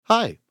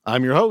Hi,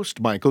 I'm your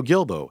host, Michael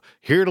Gilbo,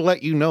 here to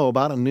let you know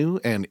about a new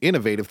and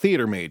innovative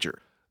theater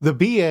major, the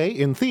BA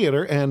in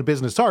Theater and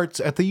Business Arts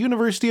at the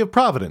University of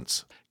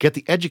Providence. Get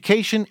the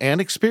education and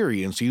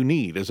experience you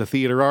need as a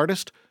theater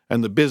artist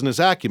and the business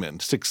acumen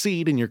to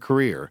succeed in your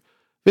career.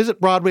 Visit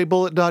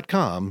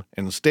BroadwayBullet.com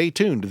and stay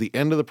tuned to the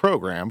end of the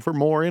program for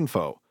more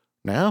info.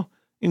 Now,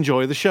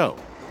 enjoy the show.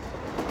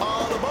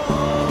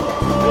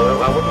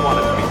 Well, I wouldn't want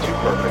it to be too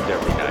perfect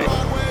every night.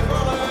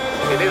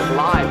 It is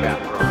live,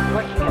 after all.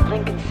 Working at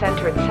Lincoln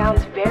Center, it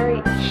sounds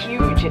very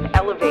huge and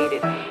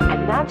elevated,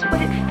 and that's what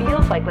it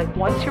feels like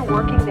once you're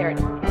working there,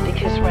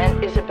 because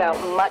Rent is about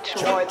much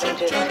more than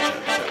just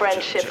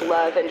friendship,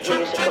 love, and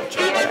musical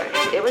theater.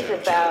 It was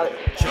about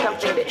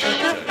something that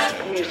shook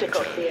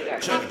musical theater.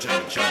 People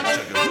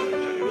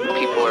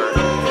are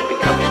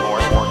becoming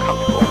more and more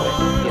comfortable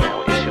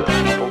with, issue of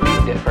people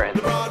being different.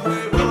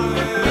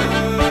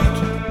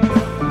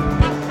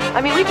 I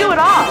mean, we do it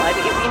all.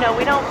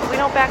 We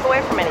don't back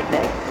away from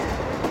anything.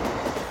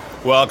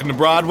 Welcome to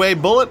Broadway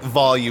Bullet,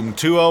 Volume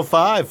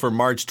 205 for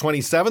March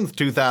 27th,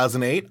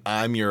 2008.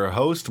 I'm your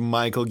host,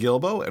 Michael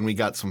Gilbo, and we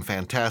got some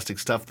fantastic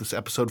stuff this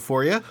episode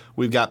for you.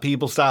 We've got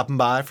people stopping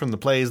by from the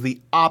plays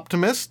The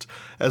Optimist,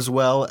 as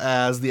well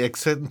as The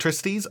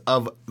Eccentricities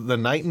of the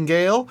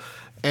Nightingale,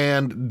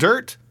 and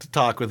Dirt to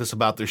talk with us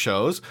about their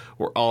shows.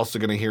 We're also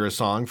going to hear a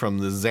song from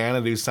the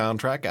Xanadu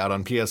soundtrack out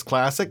on PS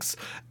Classics,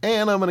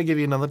 and I'm going to give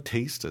you another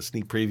taste, a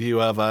sneak preview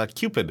of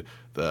Cupid,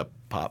 the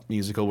pop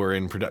musical we're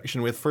in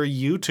production with for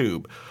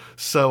YouTube.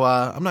 So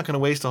I'm not going to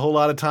waste a whole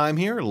lot of time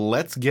here.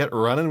 Let's get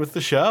running with the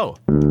show.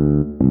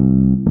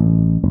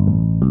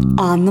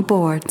 On the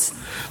boards.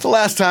 The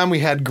last time we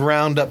had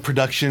Ground Up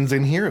Productions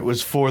in here, it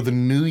was for the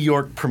New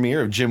York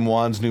premiere of Jim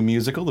Wan's new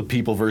musical, The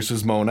People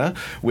vs. Mona,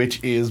 which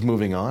is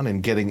moving on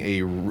and getting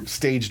a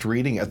staged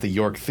reading at the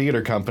York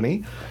Theatre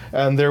Company.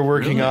 And they're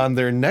working on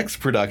their next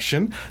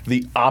production,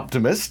 The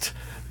Optimist.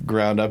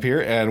 Ground Up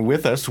here. And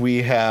with us,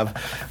 we have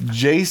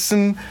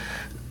Jason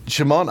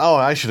Shimon. Oh,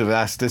 I should have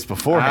asked this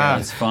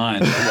beforehand. That's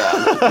fine.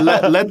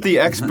 let the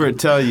expert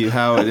tell you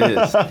how it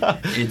is.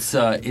 It's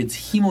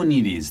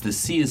Hemonides. The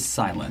C is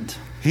silent.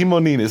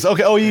 Hemonides.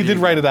 Okay. Oh, you did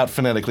write it out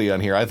phonetically on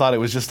here. I thought it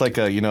was just like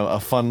a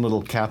fun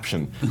little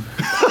caption.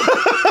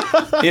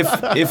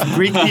 If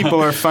Greek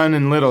people are fun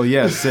and little,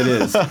 yes, it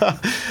is.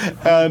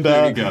 And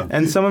There you go.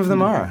 And some of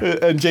them are.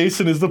 And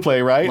Jason is the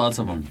playwright. Lots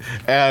of them.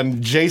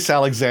 And Jace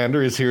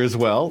Alexander is here as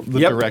well, the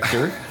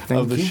director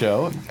of the you.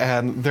 show.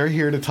 And they're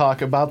here to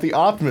talk about The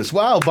Optimist.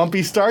 Wow,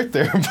 bumpy start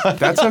there. But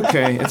That's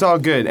okay. It's all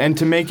good. And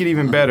to make it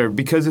even better,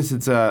 because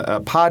it's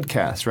a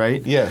podcast,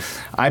 right? yes.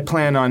 I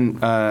plan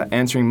on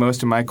answering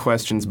most of my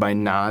questions by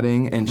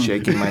nodding and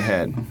shaking my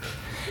head.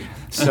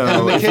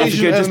 So if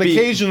you could just An be-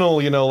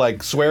 occasional,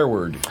 swear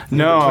word.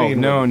 No.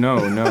 between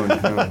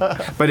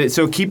But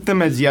so keep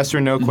them as yes or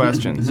no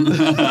questions.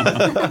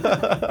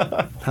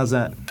 How's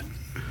that?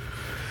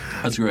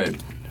 That's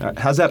great.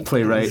 How's that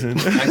playwright?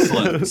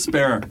 Excellent.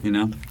 Spare,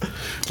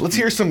 Let's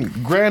hear some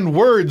grand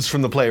words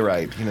from the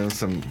playwright.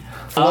 Some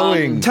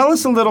flowing. Tell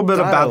us a little bit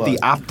about The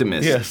Dialogue.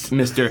 Optimist, Yes.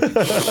 Mr.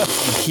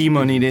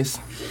 Hemonides.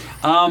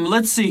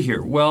 Let's see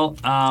here. Well,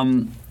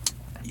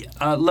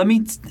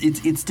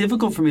 It's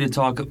difficult for me to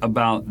talk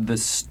about the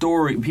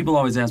story. People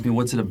always ask me,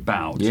 "What's it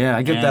about?" Yeah,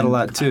 I get that a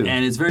lot, too.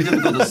 And it's very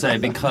difficult to say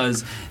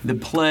because the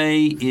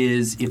play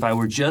is, if I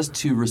were just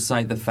to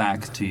recite the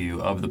facts to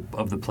you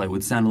of the play,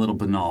 would sound a little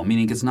banal.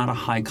 Meaning, it's not a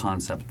high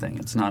concept thing.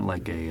 It's not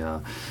like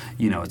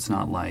it's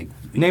not like.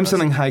 Name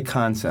something high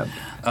concept.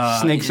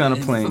 Snakes on a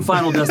plane.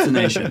 Final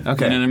Destination.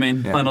 Okay. You know what I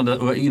mean? Yeah.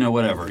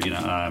 Whatever.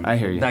 I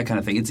hear you. That kind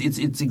of thing.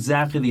 It's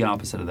exactly the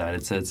opposite of that.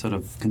 It's a sort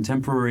of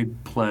contemporary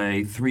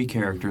play, 3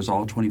 characters,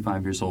 all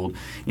 25 years old,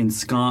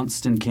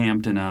 ensconced and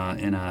camped in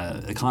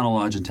a Econo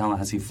Lodge in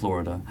Tallahassee,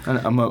 Florida.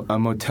 A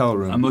motel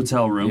room. A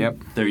motel room. Yep.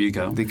 There you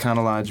go. The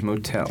Econo Lodge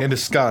Motel. And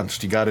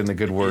ensconced. You got in the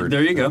good word.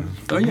 There you go.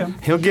 Oh yeah.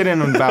 He'll get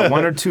in on about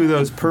 1 or 2 of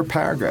those per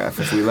paragraph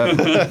if we let him.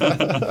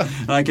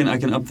 I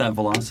can up that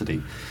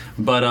velocity.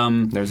 But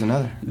There's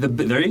another.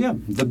 there you go.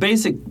 The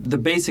basic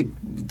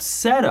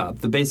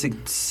setup, the basic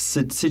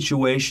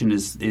situation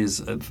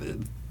is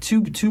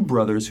two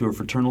brothers who are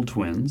fraternal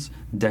twins,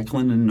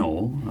 Declan and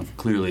Noel, of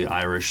clearly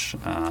Irish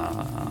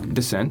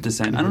Descent.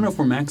 I don't know if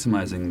we're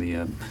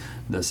maximizing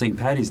the St.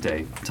 Patty's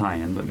Day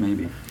tie-in, but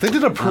maybe. They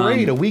did a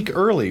parade a week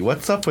early.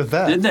 What's up with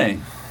that? Did they?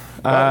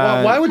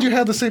 Why would you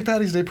have the St.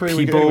 Patty's Day parade?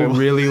 People week anyway?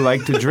 really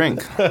like to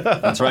drink.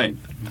 That's right.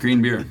 Green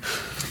beer.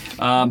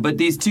 But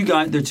these two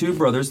guys, they're 2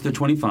 brothers, they're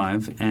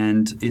 25,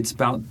 and it's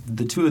about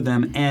the 2 of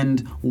them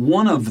and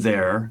one of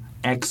their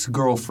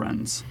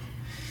ex-girlfriends.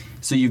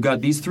 So you've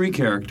got these 3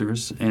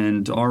 characters,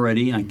 and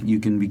already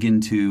you can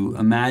begin to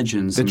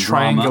imagine some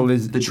drama.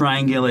 The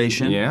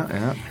triangulation.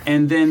 Yeah.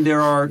 And then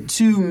there are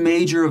 2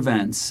 major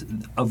events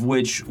of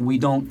which we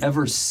don't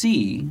ever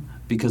see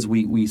because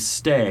we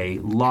stay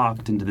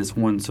locked into this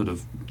one sort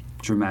of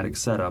dramatic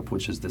setup,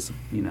 which is this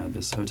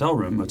hotel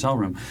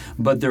room.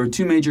 But there are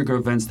two major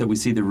events that we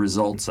see the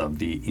results of,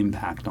 the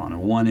impact on.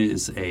 And one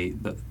is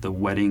the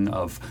wedding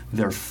of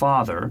their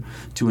father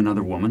to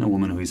another woman, a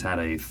woman who he's had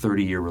a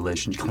 30-year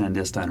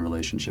clandestine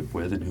relationship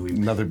with, and who he,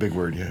 Another big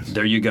word, yes.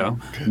 there you go.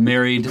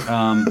 Married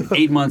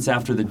 8 months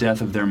after the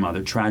death of their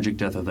mother, tragic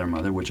death of their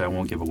mother, which I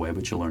won't give away,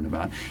 but you'll learn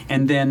about.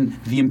 And then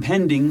the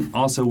impending,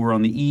 also we're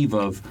on the eve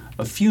of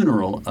a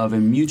funeral of a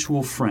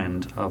mutual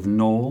friend of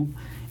Noel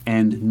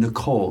and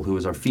Nicole, who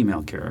is our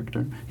female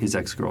character, his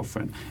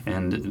ex-girlfriend.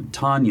 And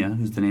Tanya,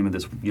 who's the name of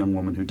this young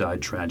woman who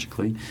died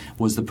tragically,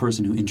 was the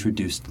person who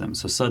introduced them.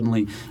 So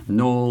suddenly,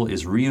 Noel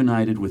is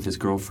reunited with his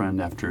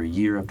girlfriend after a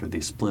year after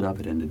they split up.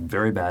 It ended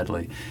very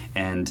badly.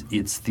 And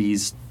it's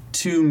these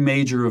two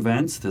major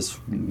events, this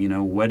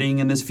wedding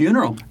and this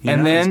funeral.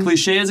 And then as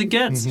cliche as it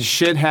gets.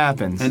 Shit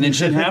happens. And then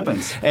shit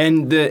happens.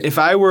 And if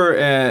I were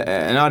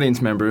an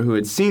audience member who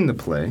had seen the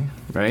play,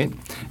 right,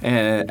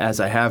 as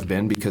I have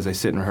been because I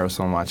sit in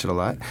rehearsal and watch it a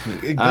lot.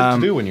 Good to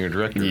do when you're a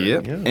director.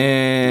 Yep. Yeah.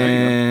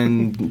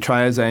 And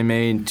try as I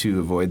may to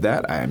avoid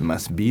that, I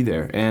must be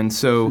there. And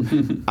so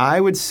I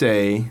would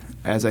say,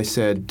 as I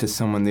said to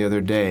someone the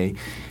other day,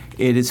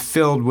 it is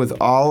filled with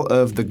all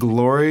of the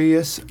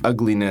glorious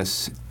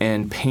ugliness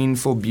and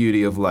painful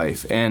beauty of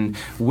life. And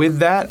with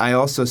that, I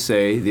also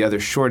say, the other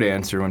short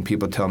answer when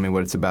people tell me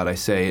what it's about, I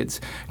say it's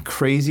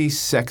crazy,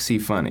 sexy,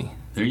 funny.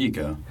 There you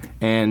go.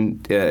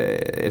 And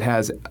it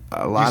has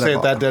a lot of... You say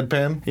it that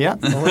deadpan? Yeah.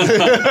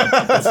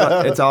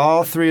 It's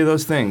all three of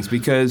those things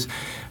because...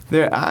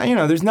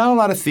 there's not a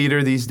lot of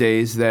theater these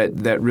days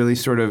that really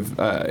sort of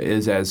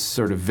is as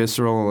sort of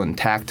visceral and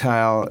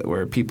tactile,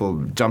 where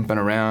people jumping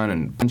around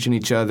and punching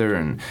each other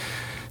and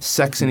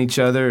sexing each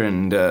other,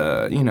 and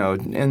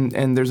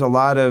and there's a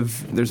lot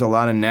of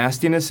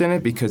nastiness in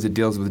it because it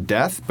deals with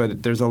death,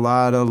 but there's a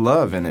lot of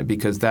love in it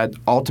because that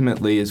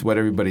ultimately is what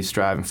everybody's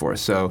striving for.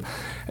 So,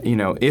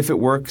 if it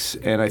works,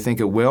 and I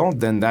think it will,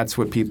 then that's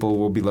what people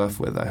will be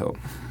left with, I hope.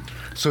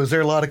 So is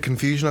there a lot of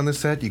confusion on this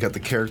set? You got the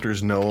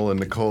characters Noel and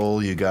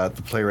Nicole. You got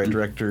the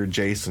playwright-director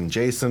Jason.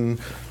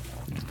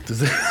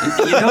 Does it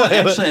actually,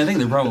 I think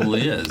there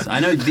probably is. I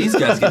know these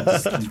guys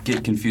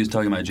get confused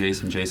talking about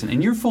Jason.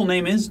 And your full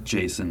name is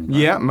Jason.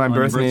 Yeah, my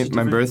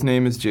birth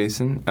name is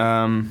Jason.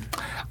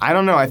 I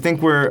don't know. I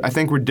think we're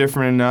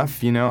different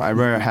enough. I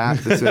wear a hat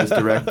that says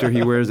director.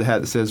 He wears a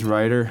hat that says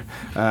writer.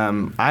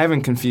 I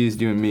haven't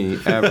confused you and me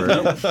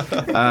ever.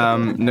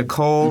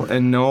 Nicole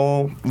and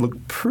Noel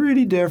look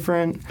pretty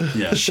different.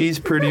 Yeah. She's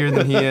prettier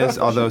than he is,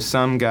 although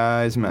some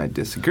guys might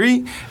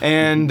disagree.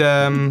 And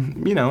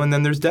and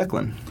then there's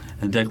Declan.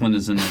 And Declan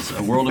is in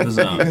a world of his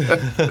own.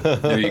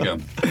 There you go.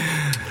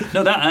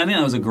 No,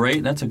 that's a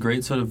great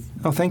sort of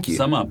thank you.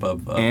 Sum up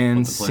of and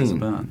what the play's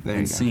about. There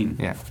and you go. Scene.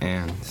 Yeah,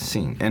 and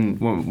scene. And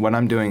what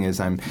I'm doing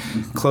is I'm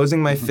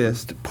closing my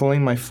fist,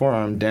 pulling my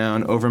forearm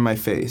down over my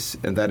face,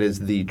 and that is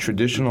the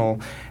traditional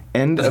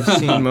end of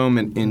scene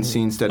moment in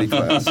scene study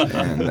class,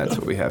 and that's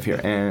what we have here.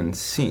 And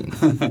scene.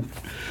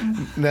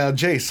 Now,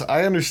 Jace,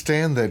 I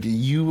understand that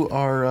you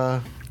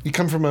are you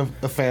come from a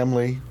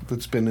family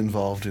that's been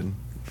involved in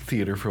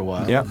theater for a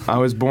while. Yeah,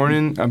 I'm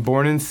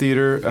born in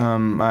theater.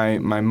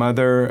 My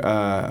mother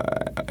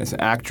is an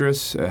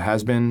actress,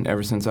 has been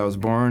ever since I was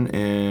born,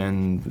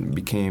 and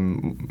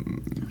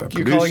became a producer.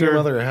 You calling your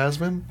mother a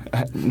has-been?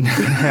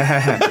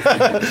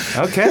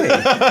 Okay.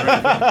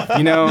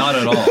 Not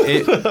at all.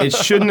 It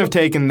shouldn't have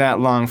taken that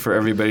long for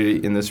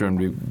everybody in this room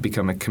to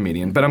become a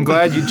comedian, but I'm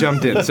glad you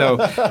jumped in. So,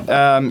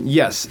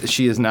 yes,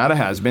 she is not a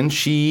has-been.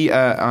 She,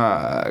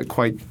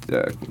 quite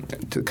to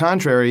the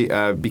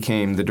contrary,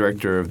 became the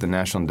director of the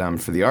National Endowment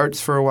for the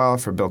Arts for a while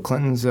for Bill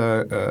Clinton's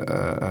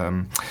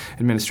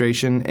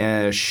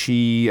administration.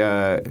 She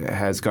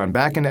has gone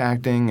back into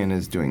acting and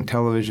is doing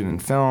television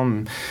and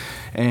film.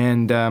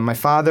 And my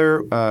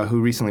father,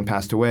 who recently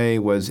passed away,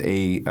 was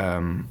a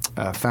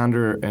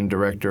founder and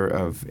director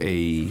of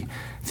a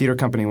theater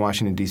company in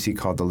Washington, D.C.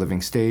 called The Living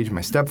Stage.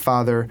 My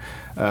stepfather,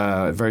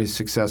 a very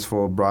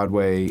successful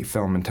Broadway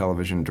film and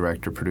television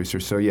director, producer.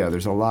 So, yeah,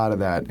 there's a lot of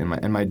that.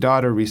 And my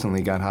daughter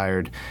recently got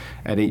hired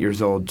at 8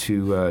 years old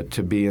to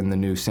be in the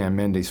new Sam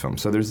Mendes film.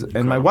 So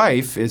and my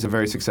wife is a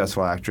very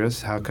successful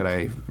actress. How could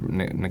I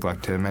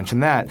neglect to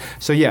mention that?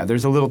 So, yeah,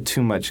 there's a little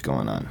too much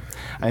going on.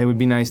 It would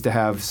be nice to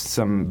have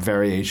some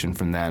variation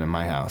from that in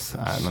my house,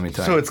 let me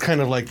tell you. So it's kind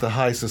of like the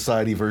high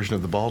society version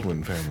of the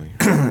Baldwin family.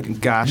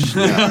 Gosh,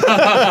 no.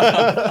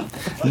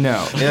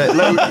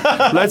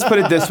 Let's put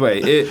it this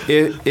way: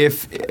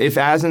 if,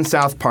 as in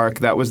South Park,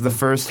 that was the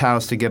first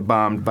house to get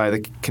bombed by the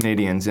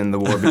Canadians in the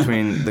war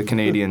between the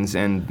Canadians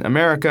and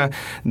America,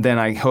 then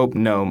I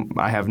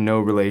have no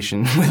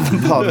relation with the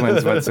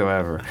Baldwins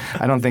whatsoever.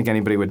 I don't think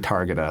anybody would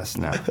target us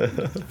now.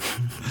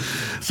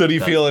 So do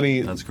you feel any?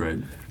 That's great.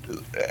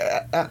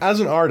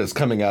 As an artist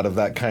coming out of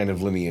that kind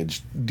of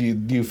lineage, do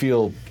you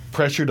feel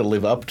pressure to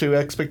live up to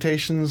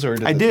expectations, or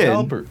I it did.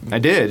 help? Or? I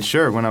did,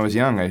 sure. When I was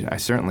young, I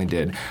certainly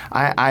did.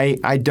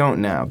 I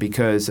don't now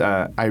because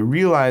I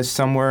realized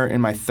somewhere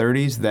in my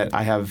 30s that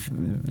I have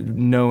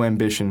no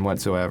ambition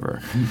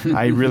whatsoever.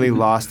 I really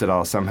lost it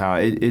all somehow.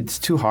 It's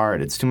too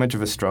hard. It's too much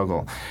of a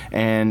struggle.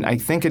 And I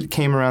think it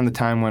came around the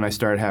time when I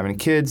started having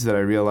kids that I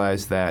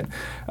realized that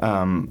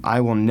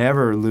I will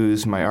never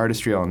lose my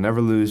artistry. I'll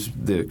never lose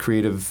the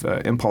creative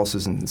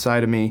impulses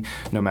inside of me,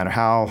 no matter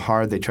how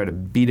hard they try to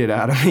beat it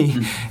out of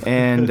me.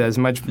 And as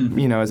much,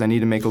 as I need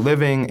to make a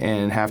living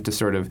and have to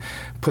sort of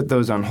put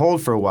those on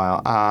hold for a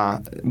while.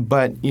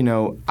 But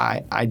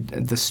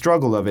the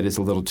struggle of it is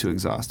a little too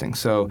exhausting.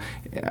 So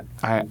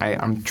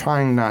I'm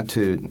trying not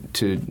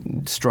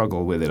to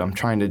struggle with it. I'm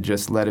trying to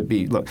just let it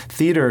be. Look,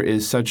 theater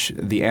is such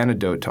the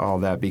antidote to all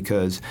that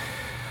because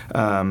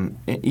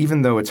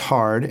even though it's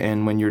hard,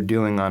 and when you're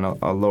dealing on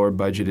a lower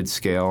budgeted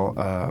scale,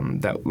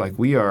 that like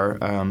we are,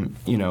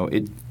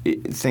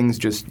 things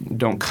just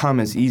don't come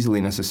as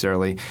easily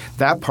necessarily.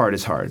 That part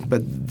is hard,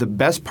 but the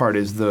best part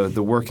is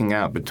the working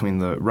out between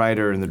the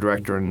writer and the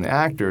director and the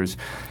actors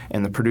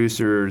and the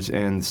producers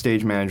and the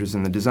stage managers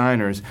and the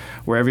designers,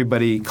 where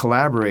everybody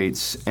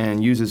collaborates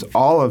and uses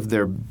all of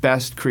their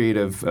best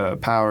creative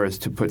powers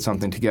to put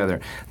something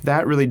together.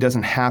 That really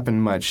doesn't happen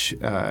much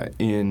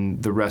in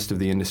the rest of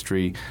the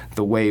industry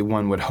the way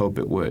one would hope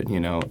it would.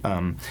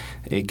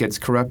 It gets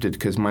corrupted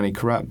because money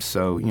corrupts.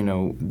 So,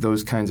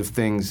 those kinds of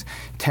things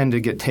tend to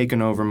get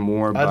taken over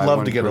more by one person. I'd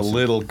love to get a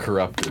little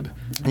corrupted.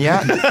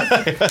 Yeah.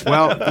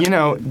 Well,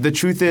 the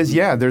truth is,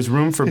 there's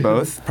room for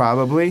both,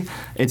 probably.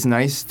 It's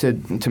nice to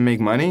make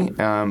money,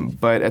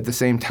 but at the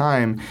same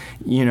time,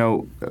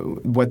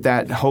 what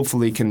that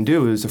hopefully can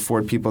do is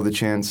afford people the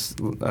chance,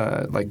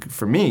 like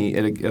for me,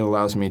 it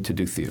allows me to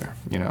do theater,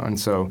 and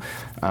so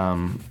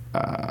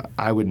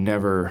I would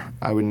never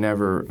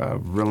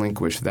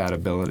relinquish that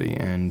ability.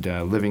 And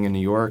living in New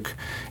York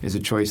is a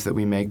choice that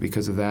we make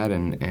because of that,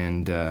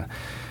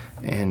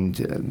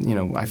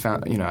 I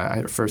found,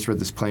 I first read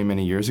this play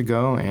many years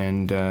ago,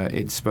 and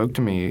it spoke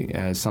to me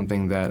as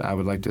something that I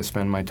would like to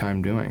spend my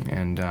time doing.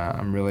 And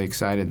I'm really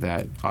excited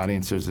that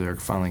audiences are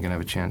finally going to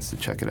have a chance to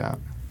check it out.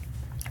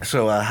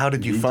 So how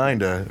did you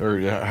find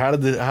how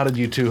did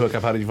you two hook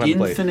up? How did you find the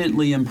play?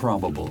 Infinitely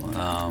Improbable.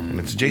 And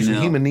it's Jason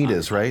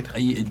Humanides, right? There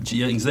you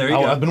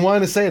go. I've been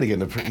wanting to say it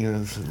again.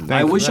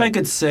 I wish I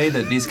could say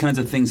that these kinds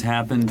of things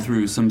happen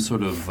through some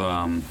sort of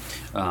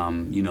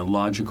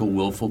logical,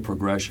 willful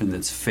progression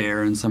that's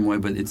fair in some way,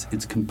 but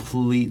it's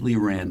completely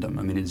random.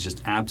 I mean, it's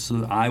just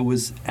absolute. I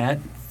was at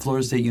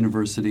Florida State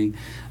University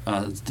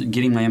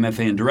getting my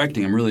MFA in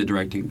directing. I'm really a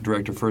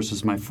director first. This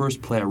is my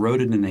first play. I wrote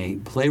it in a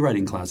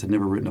playwriting class. I'd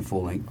never written a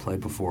full-length play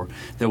before.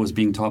 That was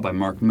being taught by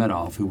Mark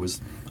Medoff, who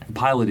was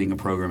piloting a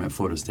program at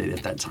Florida State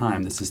at that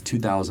time. This is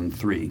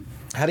 2003.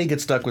 How do you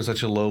get stuck with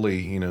such a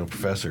lowly,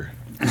 professor?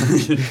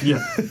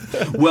 Yeah.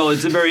 Well,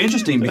 it's very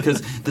interesting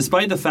because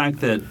despite the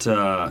fact that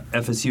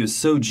FSU is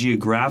so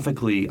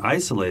geographically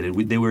isolated,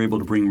 they were able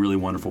to bring really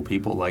wonderful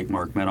people like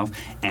Mark Medoff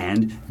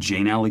and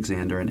Jane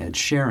Alexander and Ed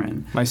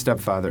Sheeran. My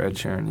stepfather, Ed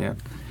Sheeran, yeah.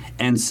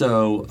 And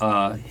so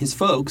his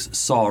folks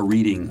saw a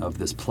reading of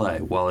this play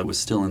while it was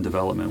still in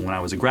development when I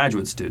was a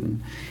graduate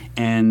student,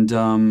 and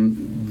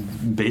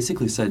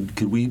basically said,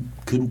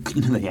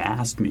 they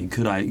asked me,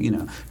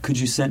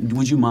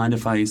 would you mind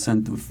if I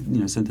sent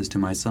this to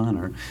my son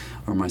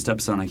or my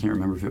stepson? I can't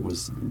remember if it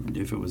was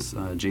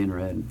Jane or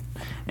Ed.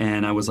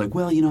 And I was like,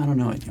 well, I don't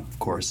know. Of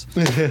course.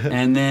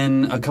 And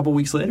then a couple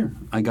weeks later,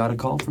 I got a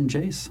call from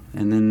Jace.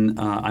 And then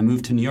I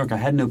moved to New York. I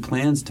had no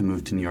plans to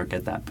move to New York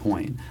at that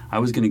point. I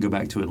was going to go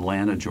back to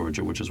Atlanta,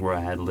 Georgia, which is where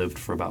I had lived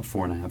for about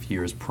 4.5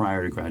 years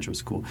prior to graduate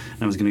school.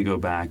 And I was going to go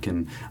back,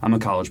 and I'm a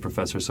college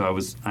professor, so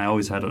I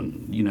always had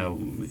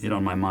it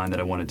on my mind that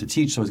I wanted to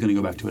teach. So I was going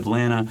to go back to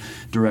Atlanta,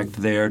 direct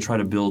there, try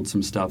to build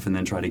some stuff, and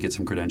then try to get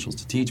some credentials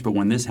to teach. But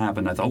when this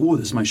happened, I thought, "Oh,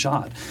 this is my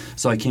shot."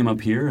 So I came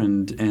up here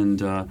and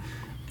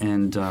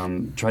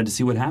tried to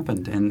see what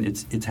happened, and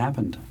it's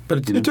happened.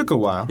 But it took a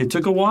while. It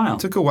took a while. It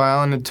took a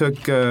while, and it took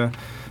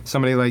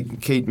somebody like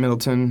Kate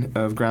Middleton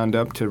of Ground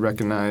Up to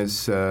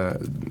recognize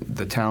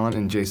the talent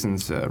in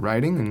Jason's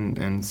writing,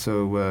 and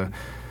so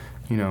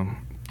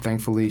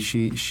thankfully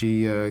she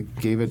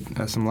gave it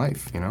some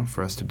life,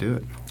 for us to do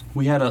it.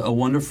 We had a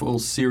wonderful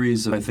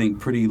series of, I think,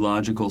 pretty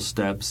logical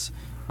steps.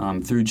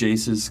 Through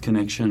Jace's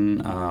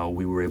connection,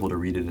 we were able to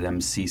read it at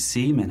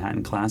MCC,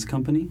 Manhattan Class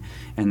Company,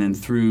 and then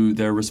through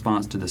their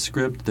response to the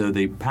script, though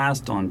they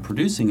passed on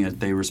producing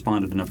it, they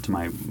responded enough to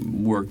my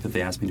work that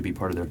they asked me to be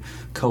part of their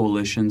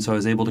coalition, so I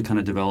was able to kind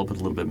of develop it a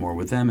little bit more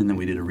with them, and then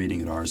we did a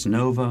reading at Ars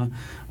Nova,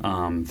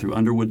 through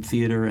Underwood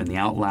Theater and the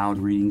Out Loud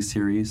reading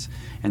series,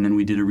 and then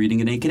we did a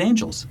reading at Naked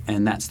Angels,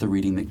 and that's the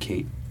reading that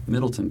Kate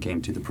Middleton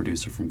came to, the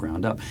producer from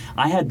Ground Up.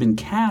 I had been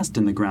cast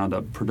in the Ground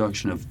Up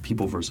production of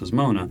People vs.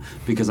 Mona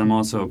because I'm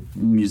also a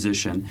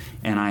musician,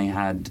 and I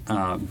had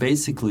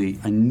basically,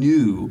 I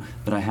knew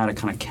that I had a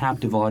kind of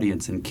captive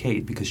audience in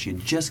Kate because she had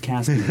just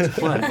cast me in this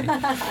play.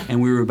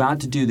 And we were about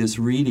to do this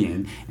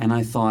reading, and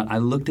I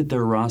looked at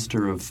their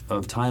roster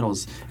of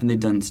titles, and they'd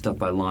done stuff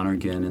by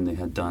Lonergan, and they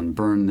had done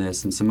Burn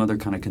This, and some other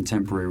kind of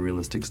contemporary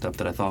realistic stuff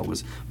that I thought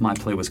was my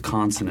play was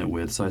consonant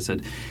with. So I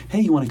said, hey,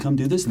 you want to come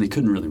do this? And they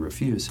couldn't really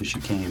refuse, so she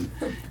came.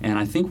 And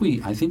I think we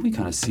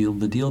kind of sealed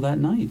the deal that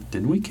night,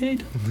 didn't we,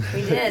 Kate?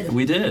 We did.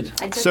 We did.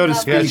 So to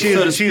speak. Yeah,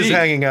 So to she's speak.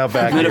 hanging out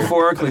back here.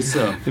 Metaphorically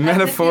so.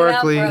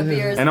 Metaphorically, I took you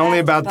out for a beer and only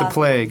as about fast the as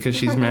play because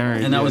she's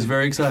married. And that was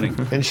very exciting.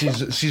 And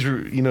she's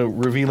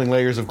revealing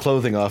layers of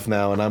clothing off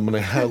now, and I'm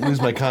going to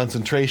lose my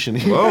concentration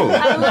here. Whoa.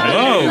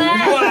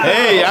 Whoa.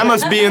 Hey, I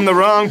must be in the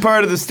wrong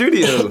part of the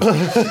studio.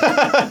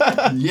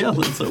 Yeah,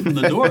 let's open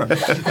the door.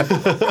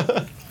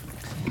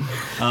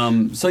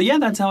 So yeah,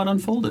 that's how it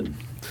unfolded.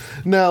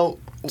 Now,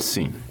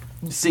 Scene.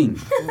 Scene.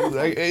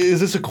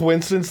 is this a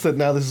coincidence that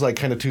now this is like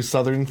kind of two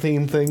Southern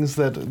themed things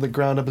that the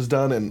Ground Up has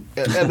done?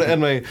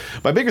 And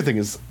my bigger thing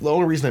is, the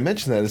only reason I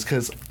mention that is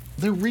because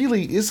there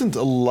really isn't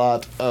a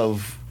lot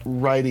of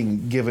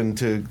writing given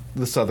to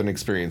the Southern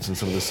experience and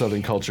some of the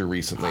Southern culture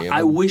recently.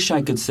 I wish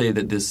I could say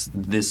that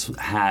this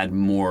had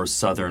more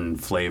Southern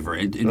flavor.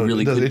 It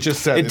really does could. it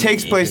just said It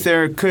takes place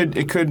there. It could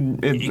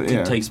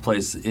It takes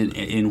place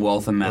in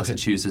Waltham,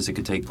 Massachusetts. It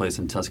could take place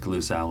in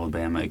Tuscaloosa,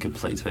 Alabama. It could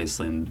take place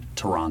in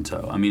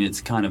Toronto. I mean,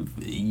 it's kind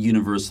of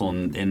universal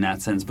in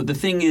that sense. But the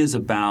thing is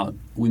about,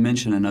 we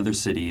mentioned another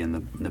city in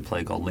the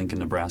play called Lincoln,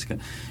 Nebraska.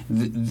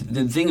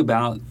 The thing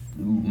about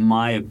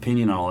my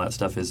opinion on all that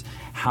stuff is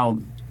how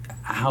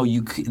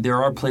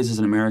there are places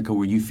in America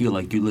where you feel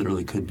like you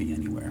literally could be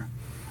anywhere.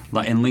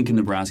 And Lincoln,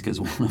 Nebraska is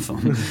one of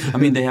them. I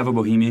mean, they have a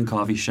bohemian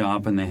coffee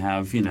shop, and they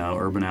have,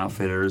 Urban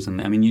Outfitters,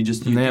 and I mean,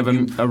 they have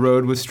a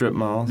road with strip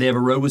malls. They have a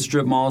road with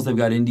strip malls. They've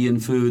got Indian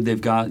food.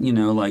 They've got,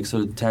 like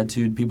sort of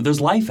tattooed people.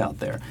 There's life out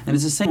there, and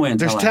it's the same way in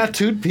There's Tallahassee.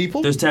 tattooed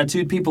people? There's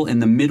tattooed people in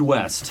the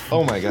Midwest.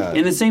 Oh my God.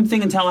 And the same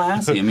thing in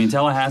Tallahassee. I mean,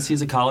 Tallahassee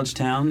is a college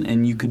town,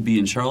 and you could be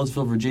in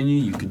Charlottesville,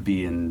 Virginia. You could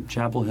be in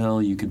Chapel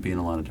Hill. You could be in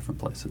a lot of different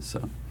places.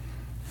 So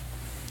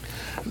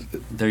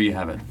there you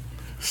have it.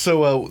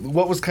 So,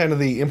 what was kind of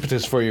the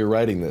impetus for your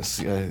writing this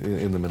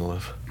in the middle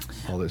of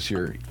all this?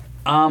 Your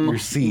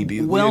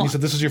seed. well, you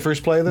said this was your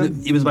first play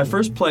then? It was my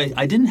first play.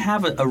 I didn't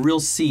have a real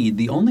seed.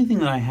 The only thing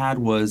that I had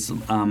was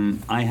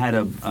I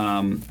had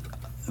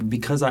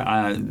because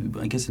I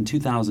guess in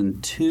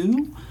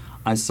 2002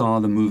 I saw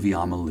the movie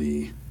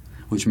Amelie,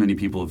 which many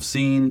people have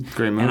seen.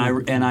 Great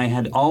movie. And I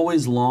had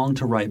always longed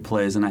to write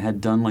plays, and I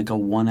had done like a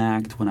one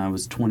act when I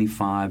was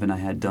 25, and I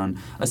had done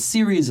a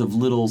series of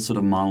little sort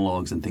of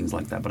monologues and things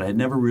like that, but I had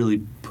never really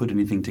put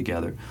anything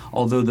together.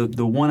 Although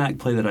the one act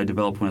play that I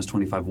developed when I was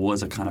 25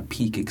 was a kind of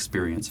peak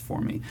experience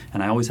for me,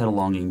 and I always had a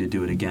longing to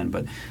do it again,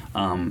 but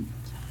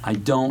I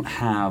don't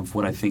have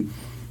what I think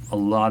a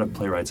lot of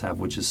playwrights have,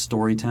 which is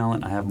story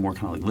talent. I have more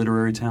kind of like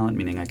literary talent,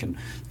 meaning I can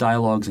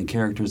dialogues and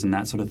characters and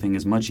that sort of thing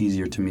is much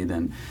easier to me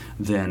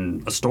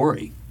than a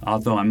story.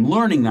 Although I'm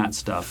learning that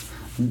stuff,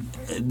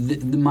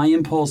 my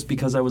impulse,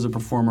 because I was a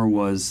performer,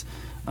 was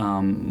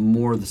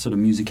more the sort of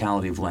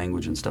musicality of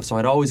language and stuff. So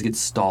I'd always get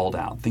stalled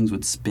out. Things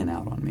would spin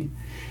out on me.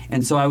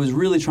 And so I was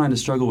really trying to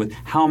struggle with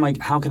how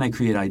can I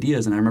create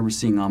ideas? And I remember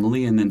seeing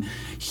Amelie and then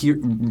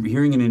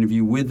hearing an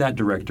interview with that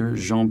director,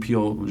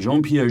 Jean-Pierre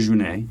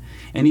Jeunet,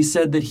 and he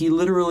said that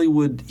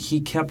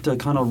he kept a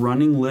kind of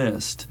running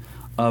list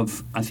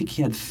of, I think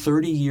he had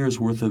 30 years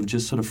worth of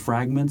just sort of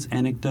fragments,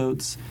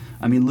 anecdotes.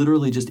 I mean,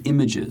 literally just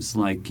images,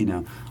 like,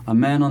 a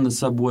man on the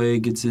subway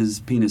gets his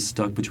penis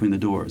stuck between the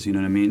doors, you know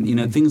what I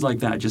mean? Things like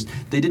that. Just,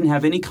 they didn't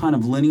have any kind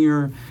of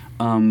linear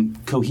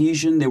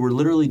cohesion. They were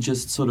literally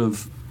just sort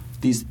of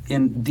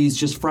these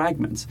just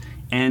fragments.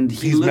 And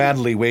he's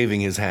madly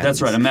waving his hands.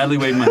 That's right. I'm madly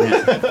waving my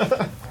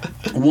hand.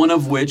 One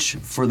of which,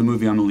 for the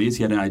movie Amelie,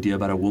 he had an idea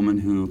about a woman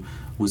who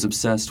was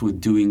obsessed with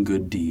doing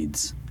good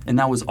deeds. And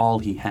that was all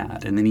he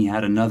had. And then he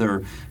had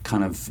another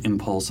kind of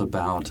impulse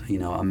about,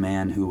 a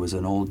man who was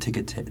an old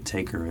ticket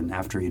taker, and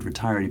after he'd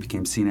retired, he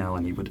became senile,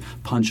 and he would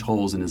punch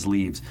holes in his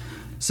leaves.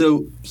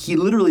 So he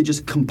literally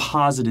just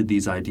composited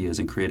these ideas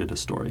and created a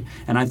story.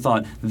 And I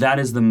thought, that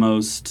is the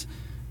most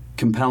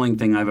compelling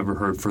thing I've ever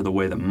heard for the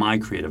way that my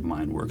creative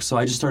mind works. So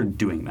I just started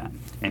doing that.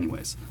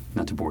 Anyways,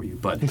 not to bore you,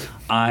 but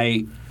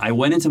I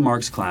went into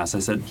Mark's class.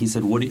 He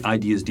said, what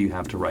ideas do you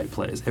have to write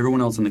plays? Everyone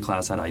else in the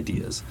class had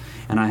ideas.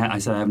 And I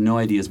said, I have no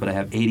ideas, but I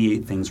have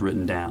 88 things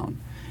written down.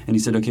 And he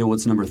said, okay,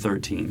 what's number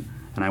 13?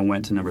 And I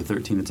went to number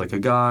 13. It's like a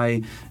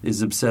guy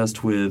is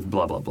obsessed with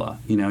blah, blah, blah.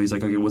 He's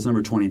like, okay, what's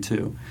number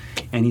 22?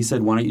 And he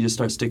said, why don't you just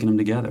start sticking them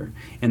together?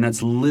 And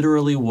that's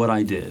literally what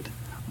I did.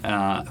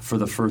 for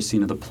the first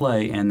scene of the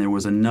play, and there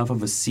was enough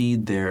of a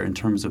seed there in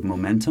terms of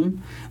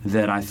momentum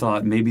that I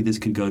thought maybe this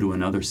could go to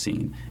another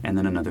scene, and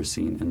then another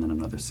scene, and then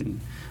another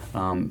scene.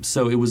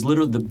 So it was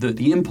literally,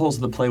 the impulse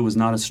of the play was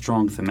not a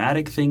strong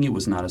thematic thing, it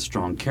was not a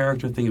strong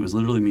character thing, it was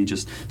literally me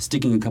just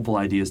sticking a couple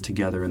ideas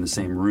together in the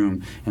same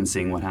room and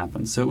seeing what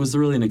happens. So it was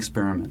really an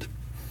experiment.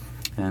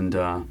 And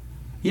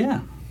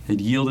it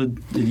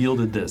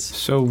yielded this.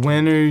 So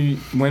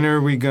when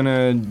are we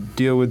gonna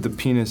deal with the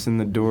penis in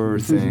the door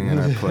thing in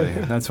our play?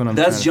 That's what I'm.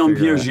 That's trying to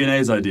Jean-Pierre figure out.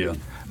 Genet's idea.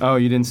 Oh,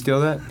 you didn't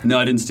steal that? No,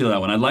 I didn't steal that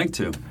one. I'd like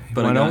to.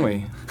 But Why don't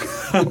we?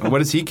 What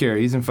does he care?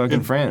 He's in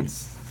fucking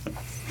France.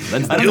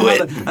 Let's do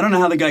it. I don't know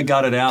how the guy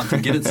got it out to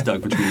get it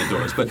stuck between the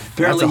doors, but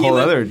apparently That's a whole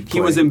other he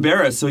play. was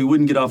embarrassed, so he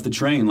wouldn't get off the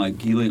train.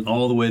 Like he went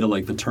all the way to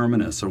like the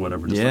terminus or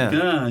whatever. Just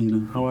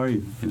how are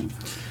you?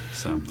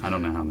 So I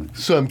don't know how that.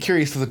 So I'm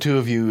curious if the two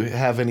of you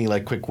have any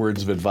like quick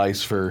words of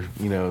advice for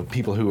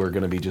people who are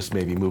going to be just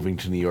maybe moving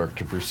to New York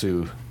to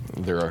pursue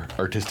their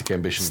artistic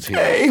ambitions here.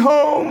 Stay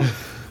home.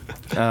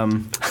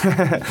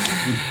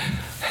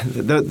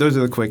 Those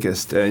are the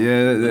quickest.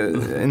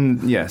 In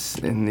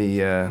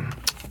the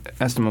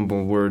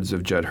estimable words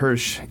of Judd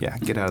Hirsch,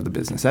 get out of the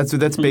business.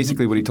 That's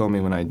basically what he told me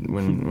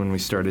when we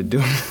started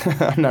doing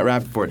I'm Not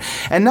Rappaport.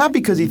 And not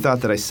because he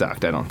thought that I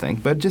sucked, I don't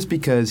think, but just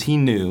because he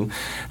knew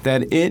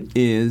that it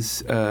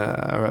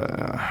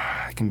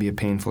can be a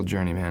painful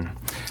journey, man.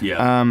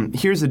 Yeah.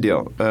 Here's the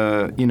deal.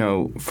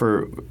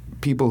 For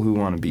people who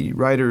want to be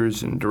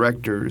writers and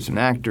directors and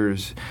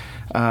actors,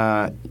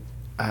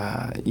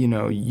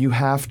 you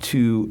have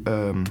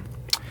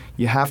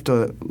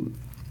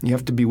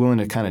to be willing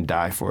to kind of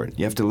die for it.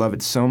 You have to love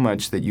it so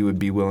much that you would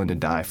be willing to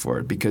die for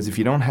it. Because if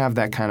you don't have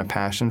that kind of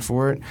passion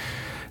for it,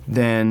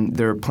 then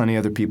there are plenty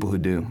of other people who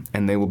do,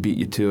 and they will beat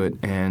you to it.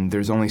 And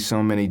there's only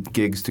so many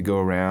gigs to go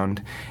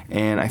around.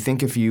 And I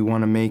think if you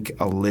want to make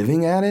a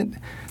living at it,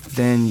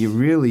 then you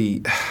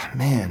really,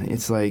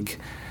 it's like...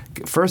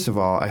 First of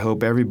all, I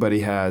hope everybody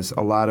has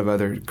a lot of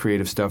other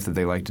creative stuff that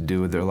they like to do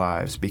with their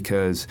lives,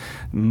 because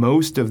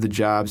most of the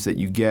jobs that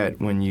you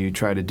get when you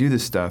try to do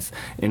this stuff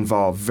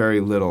involve very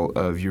little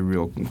of your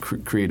real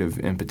creative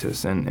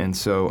impetus. And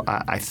so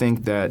I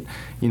think that,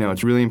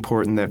 it's really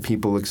important that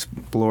people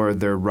explore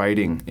their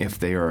writing if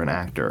they are an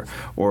actor,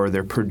 or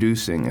their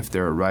producing if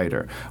they're a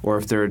writer, or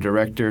if they're a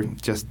director,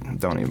 just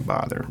don't even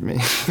bother me.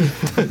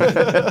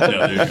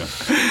 There you go.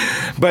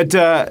 But,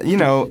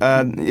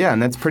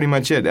 and that's pretty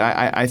much it.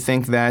 I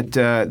think that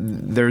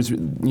there's,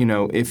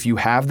 if you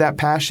have that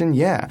passion,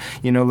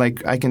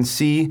 like I can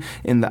see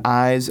in the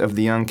eyes of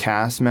the young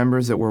cast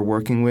members that we're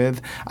working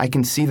with, I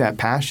can see that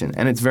passion.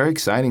 And it's very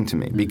exciting to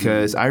me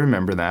because I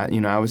remember that.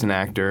 I was an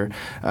actor.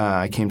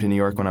 I came to New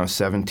York when I was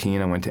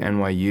 17. I went to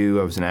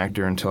NYU. I was an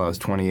actor until I was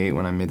 28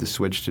 when I made the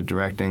switch to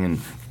directing. And,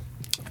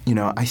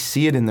 I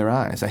see it in their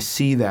eyes. I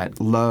see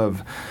that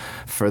love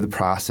for the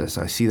process.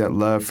 I see that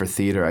love for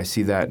theater. I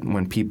see that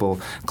when people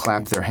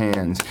clap their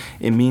hands,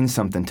 it means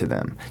something to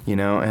them,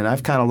 and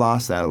I've kind of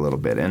lost that a little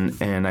bit.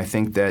 And I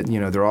think that,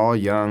 they're all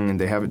young and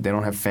they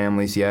don't have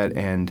families yet,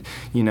 and,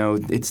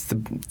 it's the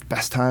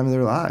best time of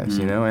their lives,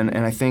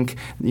 and I think,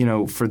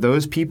 for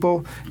those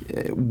people,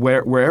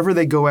 wherever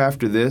they go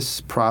after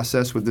this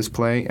process with this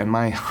play, and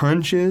my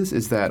hunch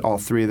is that all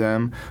three of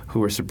them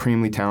who are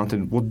supremely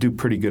talented will do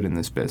pretty good in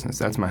this business.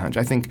 That's my hunch.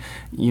 I think,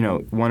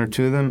 one or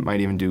two of them might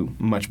even do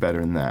much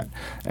better than that.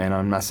 And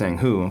I'm not saying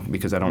who,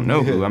 because I don't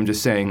know who. I'm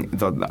just saying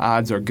the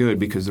odds are good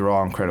because they're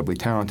all incredibly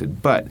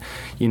talented. But,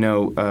 they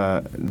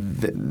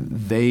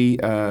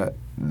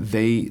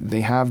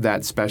have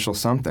that special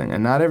something,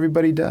 and not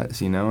everybody does,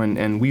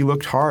 and we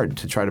looked hard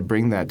to try to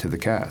bring that to the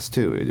cast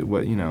too.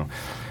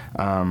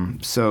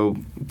 So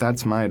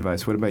that's my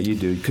advice. What about you,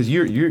 dude? Because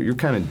you're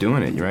kind of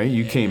doing it, right?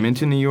 You came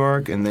into New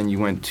York and then you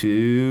went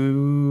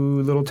to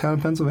a little town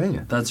in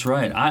Pennsylvania. That's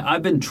right.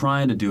 I've been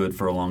trying to do it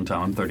for a long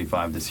time. I'm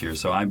 35 this year,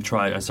 so I've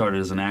tried. I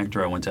started as an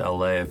actor. I went to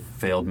LA. I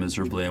failed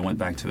miserably. I went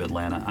back to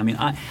Atlanta. I mean,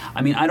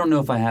 I don't know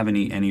if I have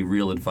any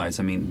real advice.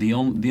 I mean, the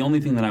only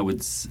thing that I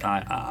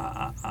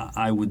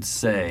would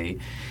say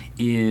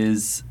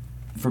is,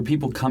 for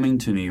people coming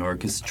to New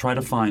York, is try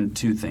to find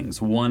two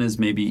things. One is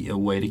maybe a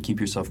way to keep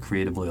yourself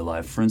creatively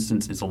alive. For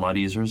instance, it's a lot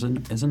easier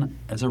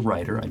as a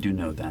writer. I do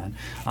know that.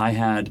 I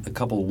had a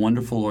couple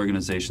wonderful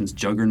organizations,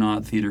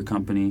 Juggernaut Theater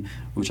Company,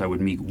 which I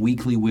would meet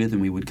weekly with,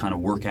 and we would kind of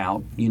work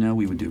out. We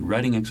would do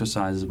writing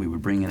exercises. We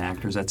would bring in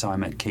actors. That's how I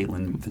met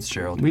Caitlin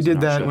Fitzgerald. We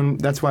did that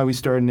that's why we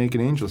started Naked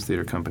Angels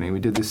Theater Company. We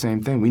did the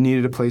same thing. We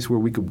needed a place where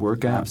we could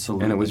work out.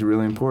 Absolutely. And it was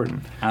really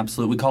important.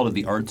 Absolutely. We called it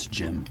the Arts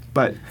Gym.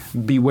 But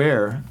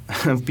beware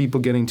of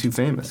people getting too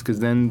famous, because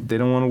then they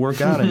don't want to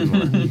work out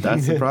anymore.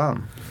 That's the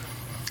problem.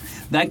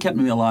 That kept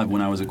me alive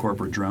when I was a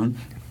corporate drone.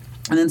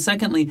 And then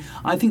secondly,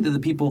 I think that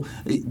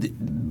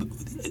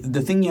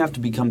the thing you have to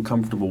become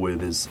comfortable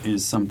with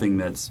is something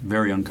that's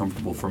very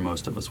uncomfortable for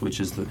most of us, which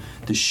is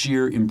the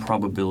sheer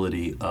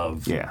improbability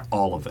of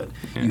all of it.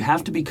 Yeah. You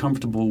have to be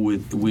comfortable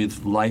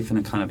with life in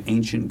a kind of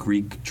ancient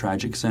Greek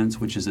tragic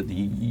sense, which is that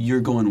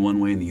you're going one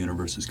way and the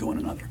universe is going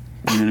another.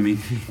 You know what I mean?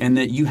 And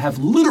that you have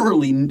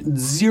literally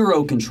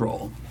zero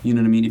control. You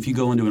know what I mean? If you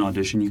go into an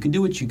audition, you can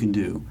do what you can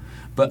do.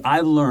 But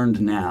I've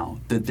learned now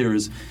that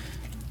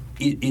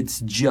it's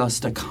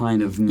just a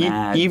kind of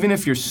mad... Even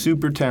if you're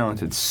super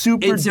talented, it's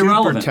duper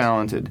irrelevant.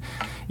 talented,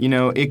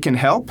 it can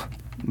help,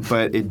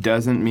 but it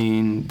doesn't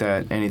mean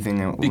that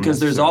anything... Because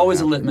there's always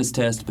a litmus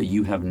test, but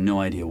you have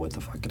no idea what the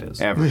fuck it is.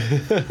 Ever.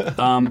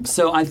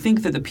 So I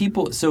think that the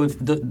people... So if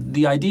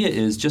the idea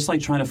is, just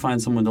like trying to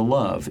find someone to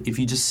love, if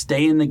you just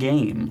stay in the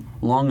game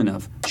long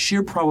enough,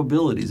 sheer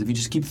probabilities, if you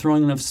just keep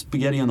throwing enough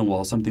spaghetti on the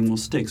wall, something will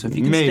stick. So if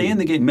you can stay in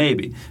the game,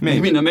 maybe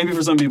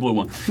for some people it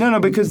won't. No,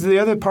 because the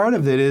other part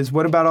of it is,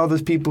 what about all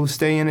those people who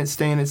stay in it,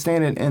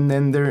 and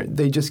then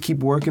they just keep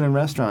working in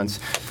restaurants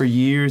for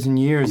years and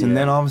years, and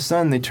then all of a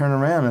sudden they turn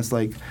around and it's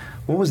like,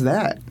 what was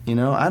that?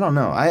 I don't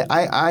know.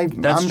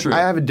 That's true.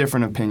 I have a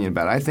different opinion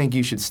about it. I think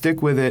you should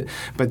stick with it,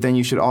 but then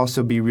you should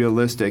also be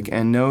realistic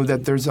and know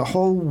that there's a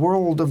whole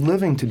world of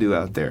living to do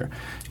out there.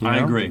 I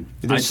agree.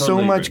 There's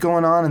so much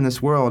going on in this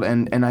world,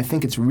 and I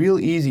think it's real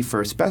easy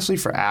especially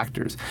for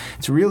actors,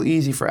 it's real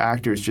easy for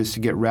actors just to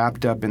get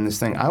wrapped up in this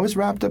thing. I was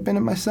wrapped up in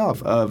it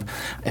myself of,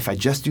 if I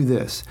just do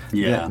this,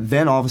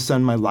 then all of a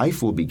sudden my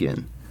life will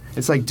begin.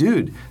 It's like,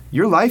 dude,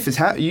 your life is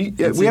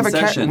we have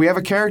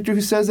a character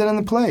who says that in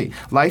the play.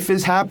 Life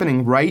is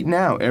happening right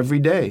now, every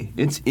day.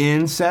 It's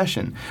in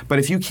session. But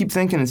if you keep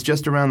thinking it's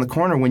just around the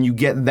corner when you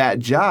get that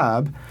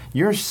job,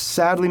 you're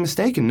sadly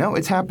mistaken. No,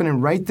 it's happening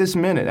right this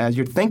minute as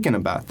you're thinking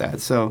about that.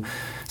 So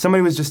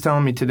somebody was just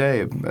telling me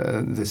today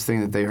this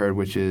thing that they heard,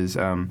 which is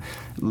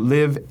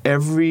live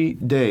every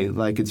day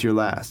like it's your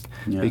last.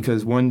 Yeah.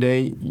 Because one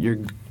day you're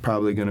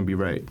probably going to be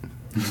right.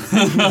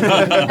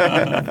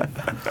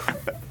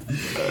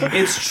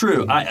 It's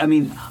true.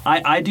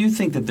 I do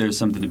think that there's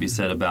something to be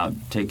said about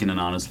taking an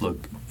honest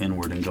look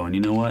inward and going, you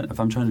know what, if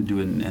I'm trying to do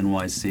it in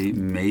NYC,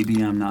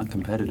 maybe I'm not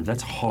competitive.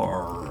 That's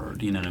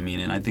hard, you know what I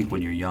mean? And I think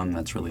when you're young,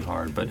 that's really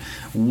hard. But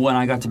when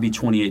I got to be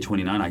 28,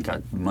 29, I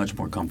got much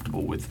more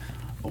comfortable with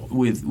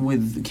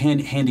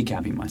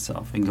handicapping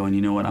myself and going,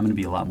 you know what, I'm going to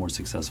be a lot more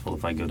successful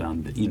if I go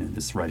down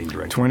this writing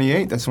direction.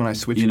 28, that's when I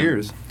switched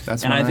gears.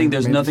 And I think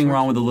there's nothing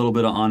wrong with a little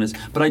bit of honest.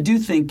 But I do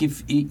think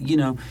if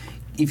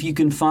you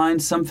can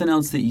find something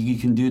else that you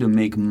can do to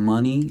make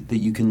money, that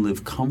you can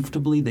live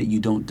comfortably, that you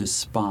don't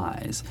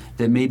despise,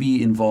 that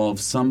maybe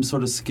involves some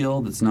sort of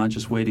skill that's not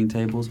just waiting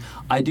tables,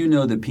 I do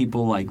know that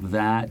people like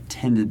that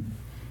tend to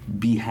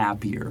be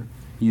happier.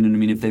 You know what I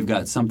mean? If they've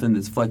got something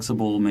that's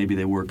flexible, maybe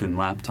they work in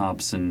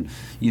laptops and,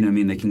 you know what I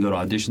mean, they can go to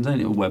auditions.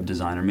 A web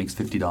designer makes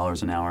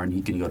 $50 an hour and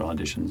he can go to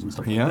auditions and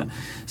stuff like that.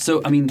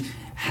 So,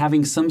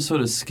 having some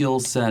sort of skill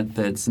set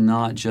that's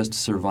not just a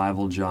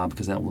survival job,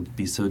 because that will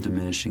be so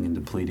diminishing and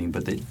depleting,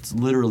 but it's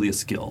literally a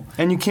skill.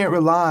 And you can't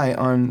rely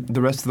on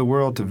the rest of the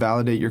world to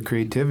validate your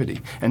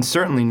creativity, and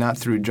certainly not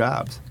through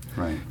jobs.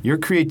 Right. Your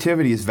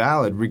creativity is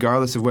valid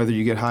regardless of whether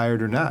you get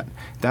hired or not.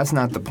 That's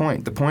not the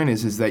point. The point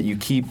is that you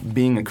keep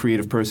being a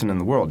creative person in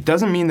the world.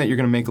 Doesn't mean that you're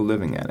going to make a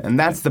living at it. And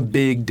that's the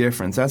big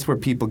difference. That's where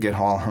people get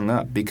all hung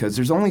up, because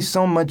there's only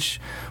so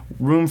much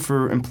room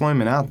for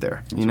employment out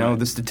there. You know,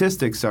 the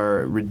statistics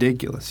are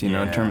ridiculous, in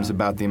terms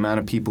about the amount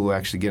of people who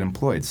actually get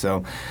employed.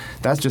 So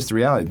that's just the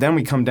reality. Then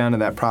we come down to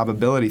that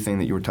probability thing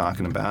that you were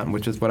talking about,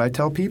 which is what I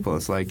tell people.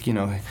 It's like,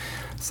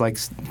 it's like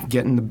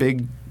getting the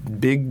big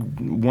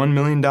 $1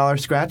 million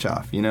scratch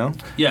off, Yeah,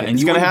 and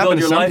it's you going to happen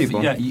to some life,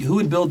 people. Yeah, who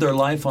would build their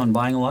life on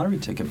buying a lottery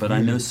ticket? But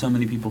I know so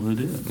many people who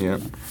do. Yeah.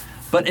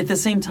 But at the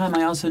same time,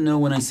 I also know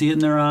when I see it in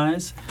their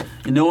eyes,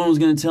 and no one was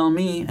going to tell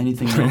me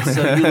anything else.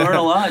 So you learn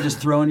a lot just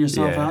throwing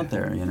yourself out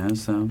there,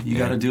 So you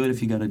got to do it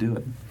if you got to do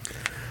it.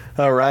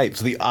 All right.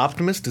 So The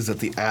Optimist is at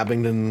the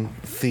Abingdon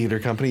Theater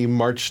Company,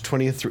 March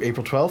 20th through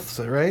April 12th. Is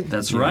that right?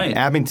 That's right.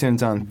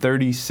 Abington's on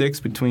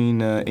 36 between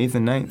 8th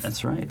and 9th.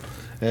 That's right.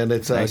 And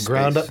it's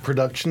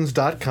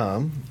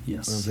groundupproductions.com.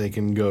 Yes. They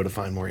can go to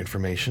find more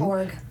information.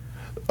 .org.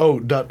 Oh,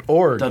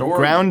 .org.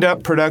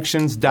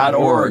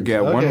 Groundupproductions.org. Yeah,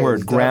 okay, one word.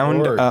 .org.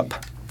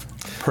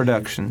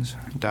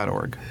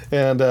 Groundupproductions.org.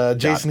 And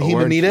Jason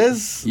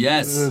Jimenez.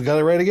 Yes. Got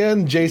it right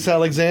again. Jace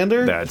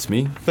Alexander. That's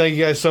me. Thank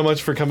you guys so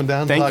much for coming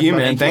down. Thank you,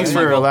 man. Thanks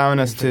for allowing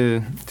us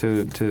to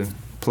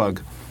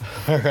plug.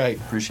 All right.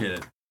 Appreciate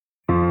it.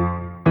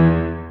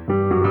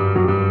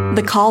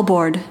 The Call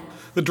Board.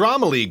 The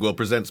Drama League will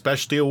present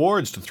specialty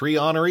awards to 3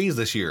 honorees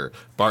this year: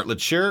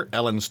 Bartlett Sher,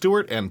 Ellen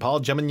Stewart, and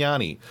Paul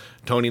Gemignani.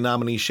 Tony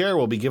nominee Sher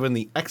will be given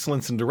the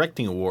Excellence in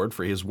Directing Award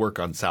for his work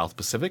on South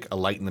Pacific, A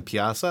Light in the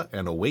Piazza,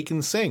 and Awake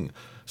and Sing.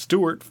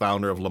 Stewart,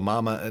 founder of La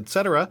Mama,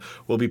 etc.,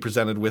 will be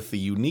presented with the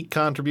Unique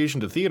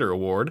Contribution to Theater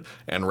Award,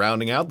 and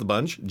rounding out the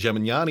bunch,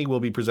 Gemignani will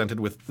be presented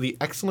with the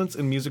Excellence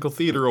in Musical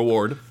Theater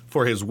Award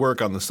for his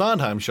work on the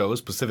Sondheim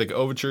shows Pacific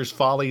Overtures,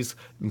 Follies,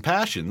 and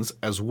Passions,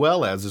 as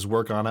well as his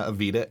work on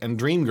Evita and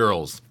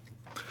Dreamgirls.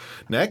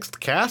 Next,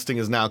 casting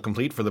is now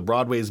complete for the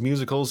Broadway's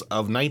musicals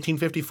of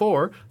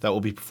 1954 that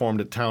will be performed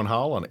at Town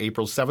Hall on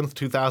April 7th,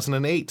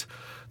 2008.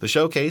 The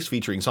showcase,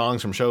 featuring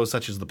songs from shows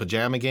such as The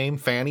Pajama Game,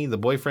 Fanny, The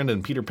Boyfriend,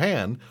 and Peter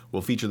Pan,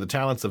 will feature the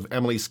talents of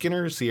Emily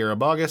Skinner, Sierra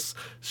Boggess,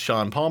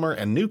 Sean Palmer,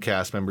 and new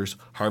cast members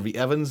Harvey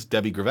Evans,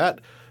 Debbie Gravett,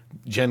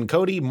 Jen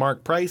Cody,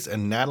 Mark Price,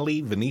 and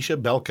Natalie Venetia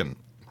Belkin.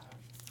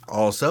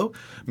 Also,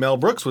 Mel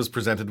Brooks was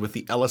presented with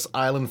the Ellis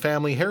Island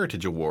Family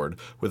Heritage Award,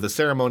 with a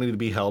ceremony to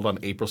be held on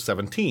April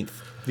 17th.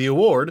 The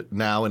award,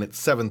 now in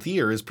its 7th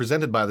year, is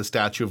presented by the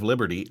Statue of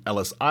Liberty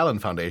Ellis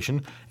Island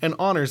Foundation and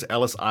honors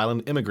Ellis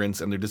Island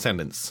immigrants and their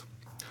descendants.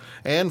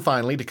 And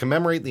finally, to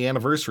commemorate the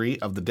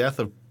anniversary of the death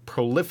of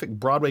prolific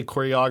Broadway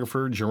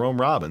choreographer Jerome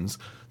Robbins,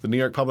 the New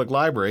York Public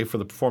Library for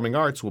the Performing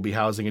Arts will be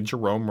housing a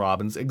Jerome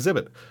Robbins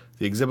exhibit.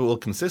 The exhibit will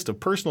consist of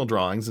personal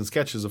drawings and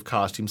sketches of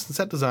costumes and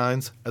set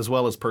designs, as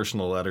well as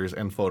personal letters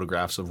and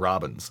photographs of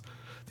Robbins.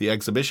 The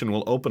exhibition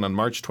will open on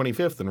March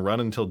 25th and run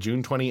until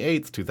June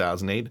 28th,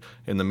 2008,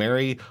 in the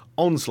Mary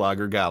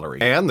Onslager Gallery.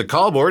 And the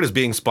Call Board is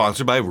being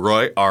sponsored by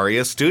Roy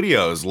Arias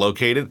Studios,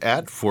 located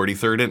at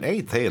 43rd and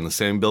 8th, in the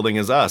same building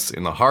as us,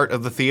 in the heart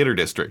of the theater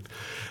district.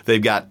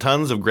 They've got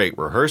tons of great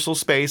rehearsal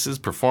spaces,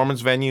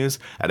 performance venues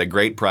at a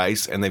great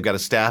price, and they've got a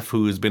staff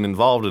who has been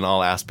involved in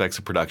all aspects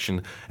of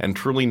production and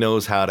truly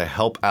knows how to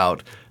help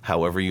out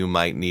however you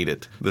might need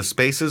it. The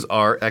spaces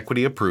are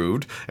equity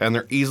approved, and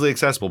they're easily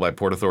accessible by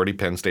Port Authority,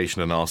 Penn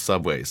Station, and all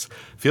subways.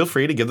 Feel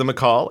free to give them a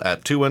call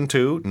at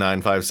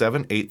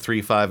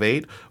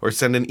 212-957-8358 or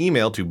send an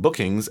email to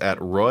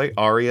bookings@Roy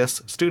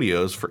Arias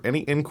Studios for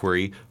any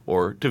inquiry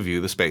or to view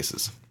the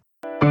spaces.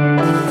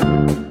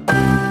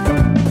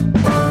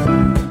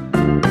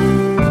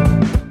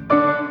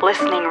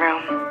 Listening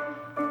room.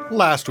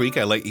 Last week,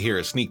 I let you hear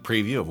a sneak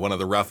preview of one of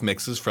the rough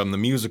mixes from the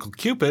musical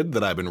Cupid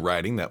that I've been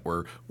writing that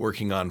we're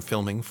working on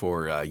filming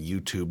for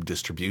YouTube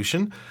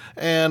distribution.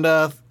 And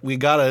we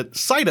got a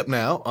site up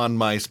now on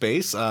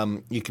MySpace.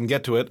 You can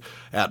get to it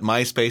at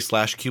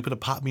MySpace/Cupid, a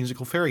pop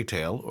musical fairy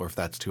tale. Or if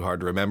that's too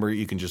hard to remember,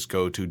 you can just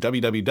go to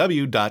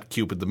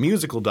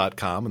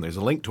www.cupidthemusical.com, and there's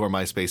a link to our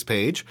MySpace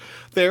page.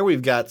 There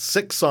we've got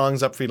 6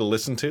 songs up for you to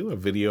listen to, a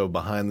video of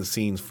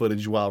behind-the-scenes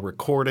footage while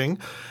recording,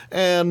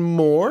 and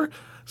more.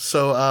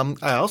 So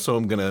I also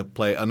am going to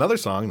play another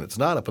song that's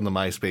not up on the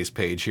MySpace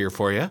page here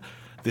for you.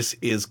 This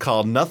is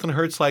called Nothing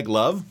Hurts Like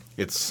Love.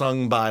 It's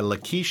sung by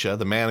Lakeisha,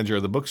 the manager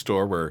of the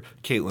bookstore where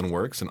Caitlin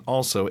works, and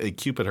also a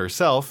Cupid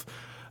herself.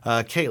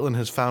 Caitlin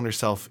has found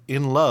herself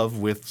in love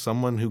with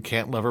someone who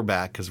can't love her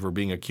back because of her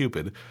being a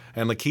Cupid,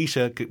 and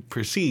Lakeisha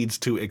proceeds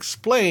to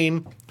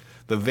explain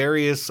the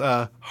various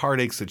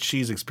heartaches that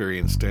she's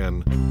experienced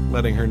and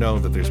letting her know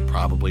that there's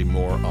probably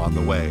more on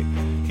the way.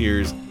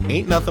 Here's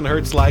Ain't Nothing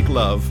Hurts Like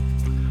Love,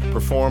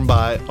 performed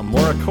by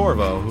Amora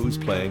Corvo, who's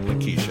playing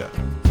Lakeisha.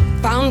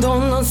 Found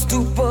on the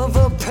stoop of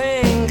a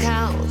pink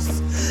house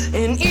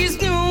in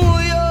East New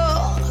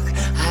York,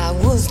 I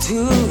was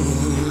 2.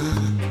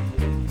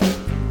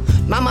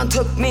 Mama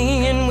took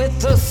me in with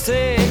the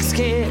 6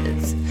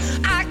 kids.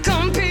 I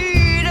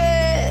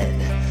competed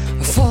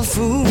for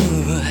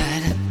food.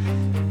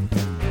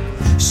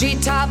 She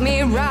taught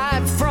me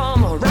right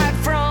from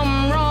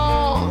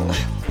wrong.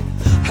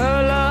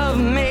 Her love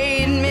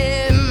made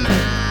me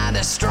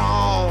mighty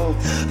strong,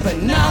 but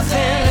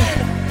nothing,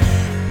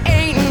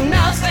 ain't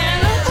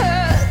nothing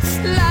hurts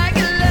like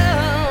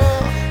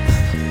love.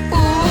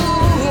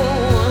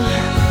 Ooh,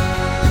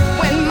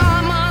 when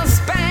mama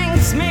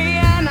spanks me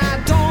and I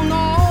don't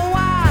know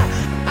why,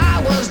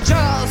 I was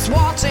just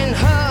watching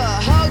her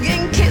hug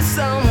and kiss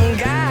some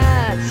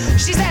guy.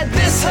 She said,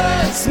 this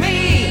hurts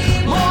me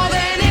more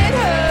than it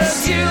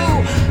hurts you.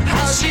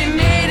 How she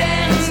made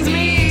ends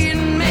meet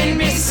and made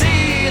me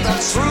see the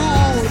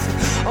truth.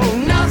 Oh,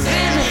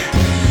 nothing,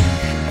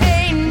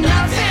 ain't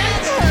nothing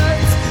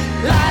hurts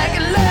like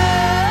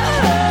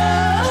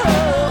love.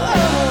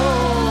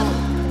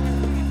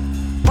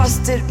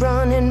 Busted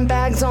running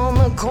bags on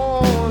the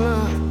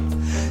corner,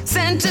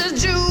 sent to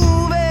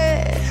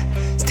juvie,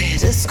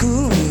 stayed at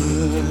school.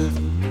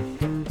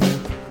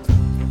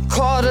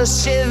 Caught a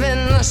shiv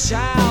in the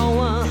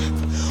shower,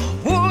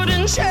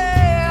 wooden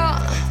chair,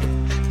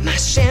 my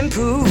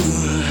shampoo.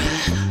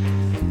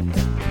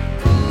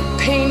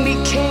 Pain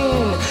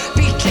became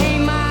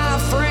my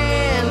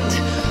friend.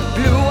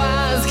 Blue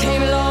eyes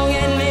came along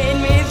and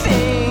made me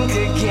think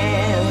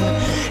again.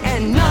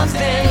 And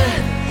nothing,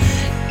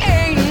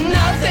 ain't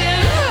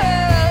nothing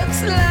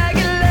hurts like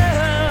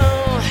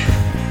love.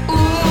 Ooh,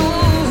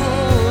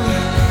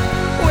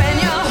 when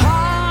your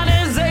heart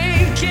is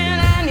aching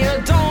and you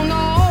don't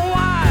know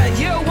why,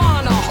 you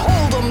wanna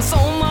hold 'em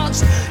so much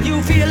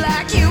you feel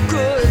like you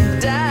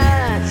could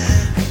die.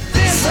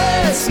 This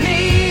hurts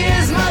me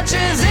as much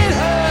as it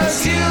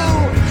hurts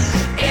you.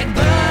 It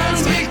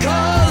burns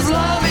because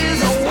love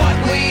is what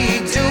we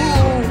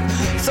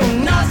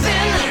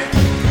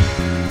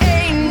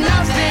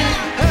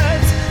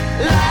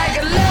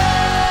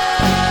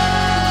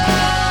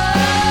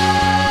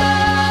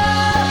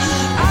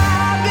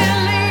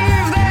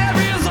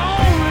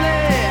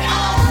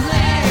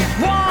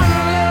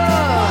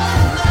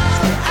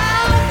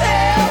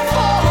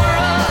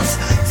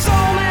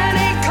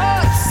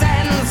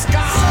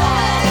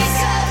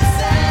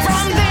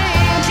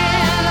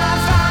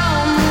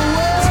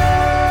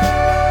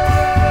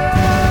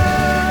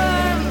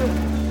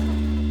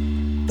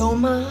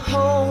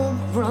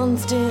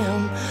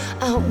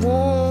I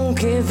won't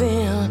give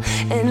in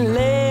and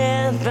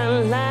let the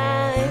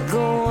light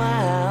go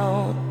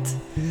out.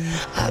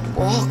 I'd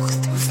walk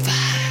through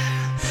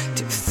fire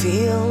to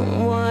feel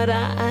what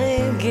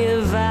I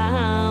give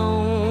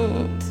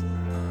out.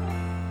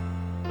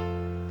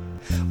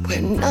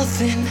 Where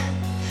nothing,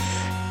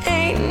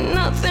 ain't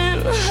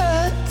nothing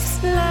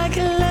hurts like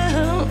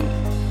love.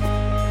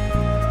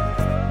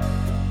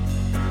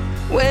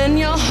 When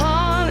your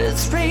heart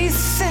is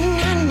racing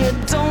and you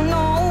don't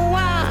know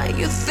why,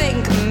 you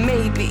think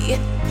maybe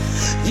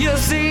you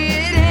see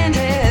it in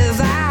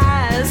his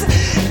eyes.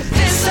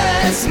 This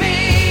hurts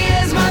me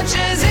as much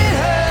as it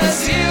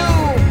hurts you.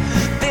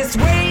 This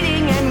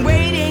waiting and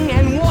waiting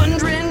and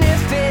wondering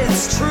if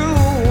it's true.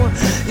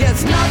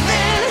 Yes,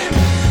 nothing,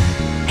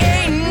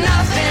 ain't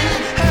nothing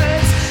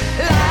hurts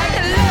like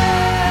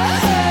love.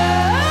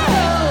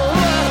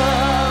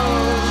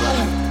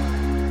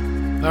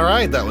 All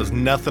right, that was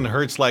Nothing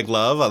Hurts Like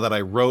Love that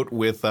I wrote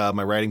with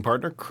my writing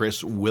partner,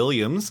 Chris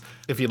Williams.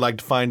 If you'd like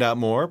to find out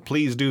more,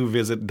 please do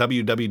visit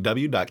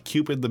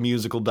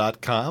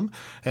www.cupidthemusical.com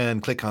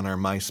and click on our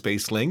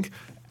MySpace link.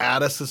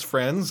 Add us as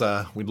friends.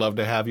 We'd love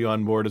to have you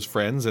on board as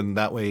friends, and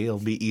that way it'll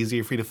be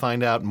easier for you to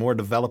find out more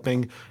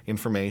developing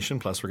information.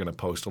 Plus, we're going to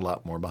post a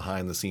lot more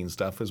behind-the-scenes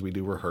stuff as we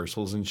do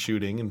rehearsals and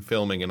shooting and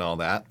filming and all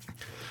that.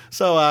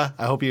 So I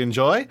hope you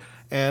enjoy.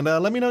 And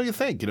let me know what you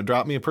think.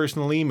 Drop me a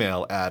personal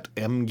email at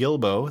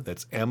mgilboe,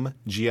 that's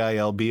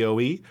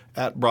MGILBOE,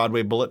 at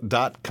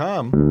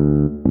BroadwayBullet.com.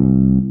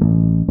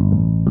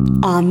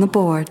 On the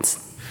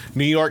boards.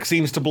 New York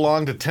seems to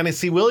belong to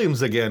Tennessee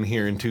Williams again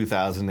here in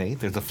 2008.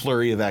 There's a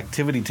flurry of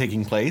activity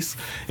taking place,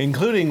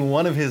 including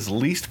one of his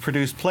least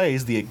produced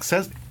plays, The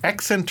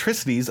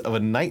Eccentricities of a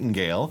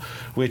Nightingale,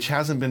 which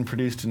hasn't been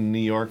produced in New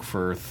York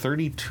for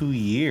 32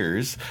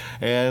 years.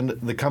 And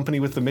the company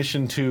with the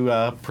mission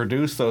to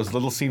produce those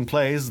little scene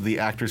plays, the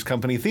Actors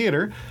Company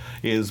Theater,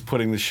 is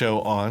putting the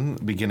show on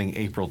beginning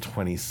April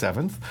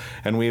 27th.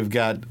 And we've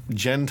got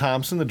Jen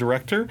Thompson, the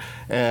director,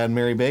 and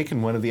Mary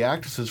Bacon, one of the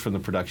actresses from the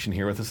production,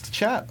 here with us to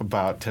chat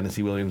about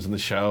Tennessee Williams and the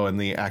show and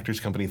the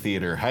Actors Company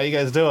Theater. How you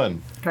guys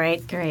doing?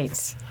 Great,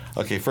 great.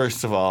 Okay,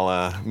 first of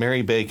all,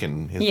 Mary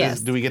Bacon. Yes.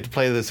 Do we get to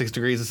play the 6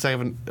 Degrees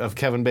of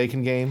Kevin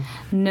Bacon game?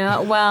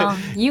 No, well,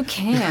 you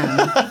can.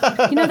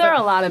 There are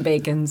a lot of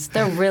Bacons.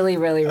 There really,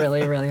 really,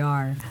 really, really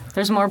are.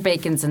 There's more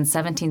Bacons in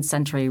 17th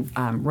century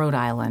Rhode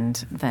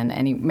Island than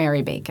any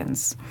Mary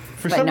Bacons.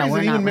 For some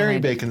reason, even Mary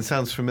Bacon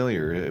sounds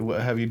familiar.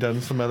 Have you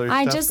done some other stuff?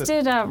 I just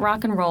did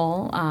rock and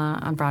roll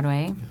on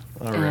Broadway.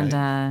 All right.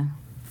 And,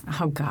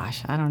 oh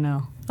gosh, I don't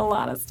know. A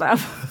lot of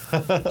stuff.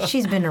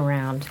 She's been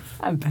around.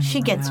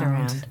 She gets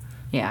around.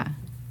 Yeah.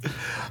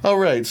 All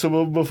right.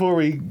 So before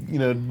we,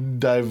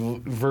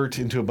 divert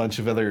into a bunch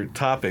of other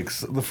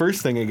topics, the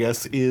first thing, I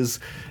guess, is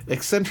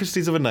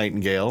Eccentricities of a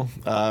Nightingale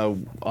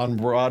on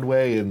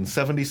Broadway in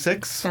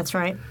 '76. That's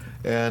right.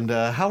 And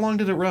how long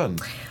did it run?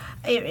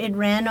 It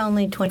ran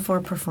only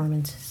 24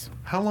 performances.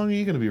 How long are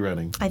you going to be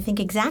running? I think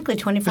exactly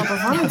 24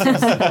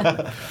 performances.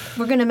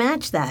 We're going to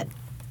match that.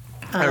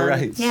 All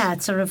right. Yeah,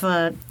 it's sort of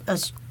a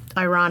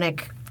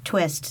ironic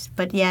twist,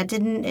 but yeah, it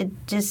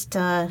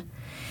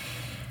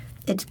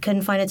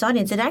couldn't find its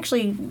audience. It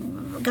actually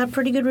got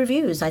pretty good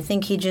reviews. I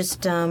think Tennessee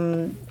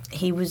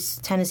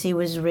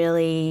was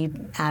really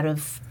out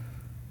of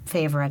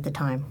favor at the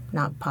time,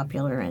 not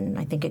popular, and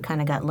I think it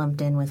kind of got lumped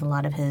in with a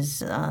lot of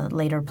his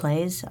later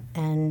plays,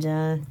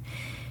 and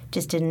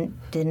just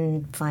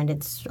didn't find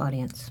its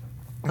audience.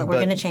 But we're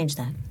going to change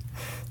that.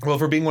 Well,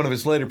 for being one of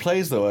his later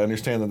plays, though, I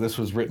understand that this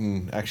was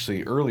written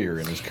actually earlier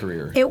in his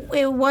career.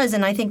 It was,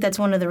 and I think that's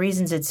one of the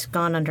reasons it's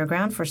gone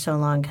underground for so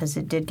long, because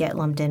it did get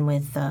lumped in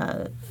with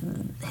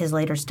his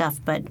later stuff.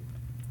 But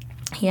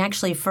he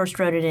actually first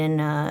wrote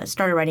it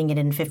started writing it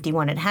in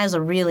 '51. It has a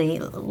really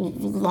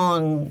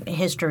long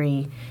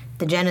history.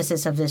 The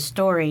genesis of this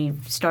story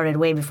started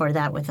way before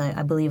that with,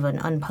 I believe, an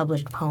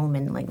unpublished poem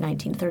in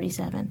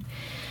 1937.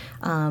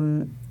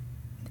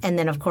 And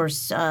then, of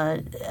course,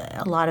 a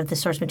lot of the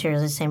source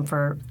material is the same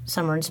for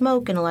Summer and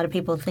Smoke, and a lot of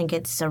people think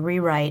it's a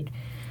rewrite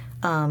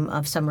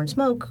of Summer and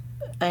Smoke.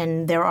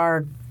 And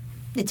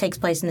it takes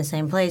place in the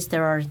same place.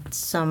 There are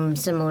some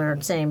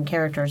same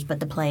characters, but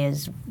the play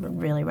is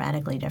really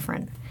radically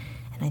different.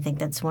 And I think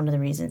that's one of the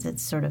reasons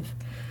it's sort of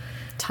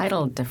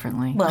titled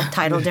differently. Well,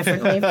 titled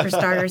differently for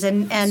starters,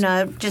 and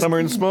just Summer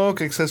and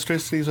Smoke,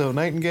 Eccentricities of a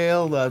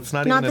Nightingale. That's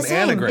not even the an same.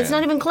 anagram. It's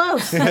not even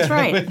close. That's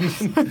right.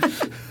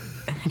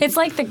 It's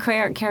like the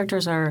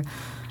characters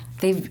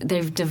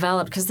they've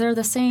developed, because they're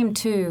the same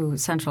two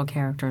central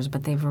characters,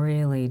 but they've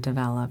really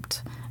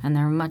developed, and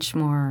they're much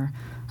more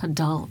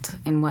adult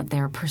in what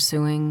they're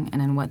pursuing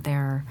and in what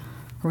they're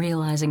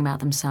realizing about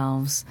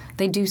themselves.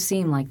 They do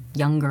seem like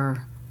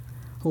younger,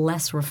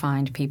 less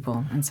refined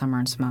people in Summer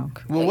and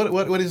Smoke. Well,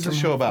 what is the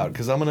show about?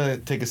 Because I'm going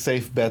to take a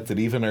safe bet that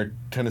even our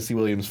Tennessee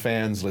Williams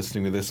fans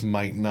listening to this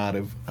might not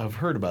have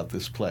heard about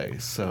this play.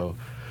 So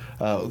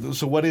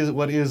what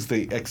is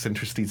the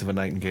Eccentricities of a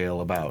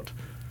Nightingale about?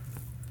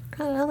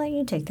 I'll let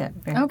you take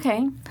that. Barry.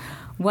 Okay.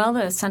 Well,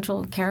 the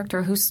central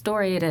character whose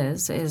story it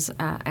is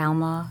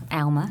Alma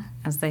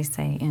as they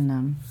say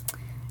in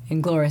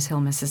Glorious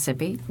Hill,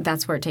 Mississippi.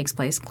 That's where it takes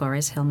place,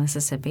 Glorious Hill,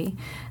 Mississippi.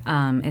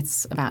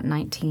 It's about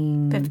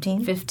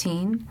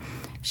 1915.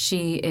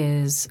 She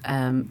is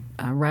a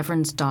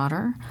reverend's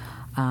daughter.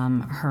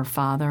 Her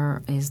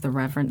father is the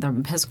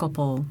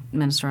Episcopal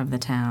minister of the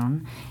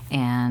town,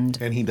 and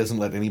he doesn't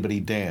let anybody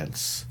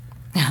dance.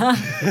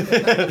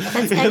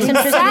 That's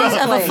eccentricities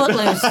of a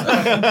footloose.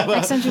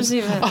 Eccentricity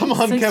of a I'm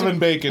on Kevin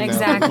Bacon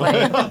exactly.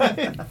 now.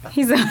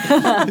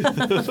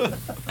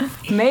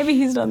 Maybe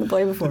he's done the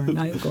play before.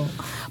 Not cool.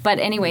 But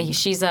anyway,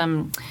 she's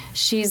headed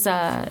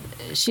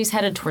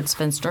towards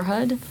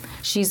spinsterhood.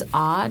 She's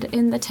odd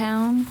in the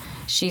town.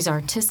 She's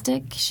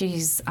artistic.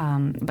 She's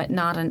but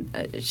not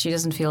she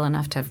doesn't feel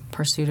enough to have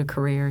pursued a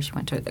career. She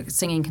went to a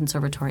singing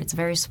conservatory. It's a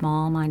very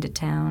small-minded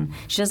town.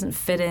 She doesn't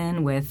fit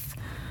in with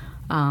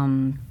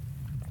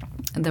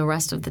the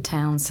rest of the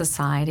town's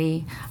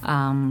society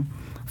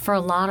for a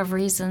lot of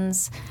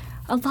reasons.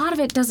 A lot of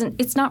it doesn't –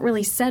 it's not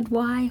really said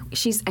why.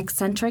 She's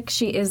eccentric.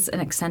 She is an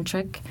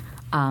eccentric.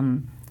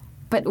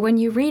 But when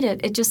you read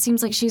it, it just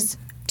seems like she's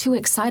too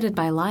excited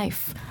by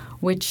life,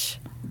 which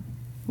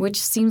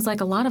seems like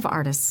a lot of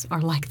artists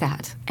are like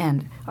that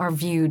and are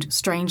viewed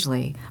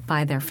strangely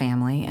by their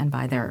family and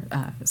by their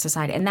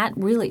society. And that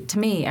really, to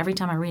me, every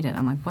time I read it,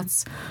 I'm like,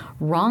 what's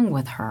wrong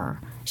with her?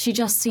 She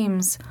just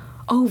seems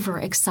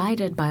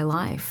overexcited by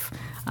life.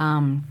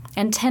 And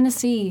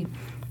Tennessee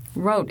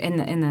wrote in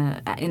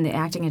the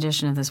acting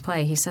edition of this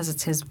play, he says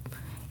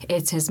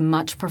it's his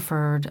much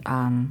preferred.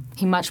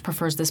 He much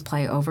prefers this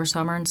play over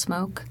Summer and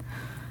Smoke.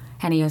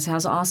 And he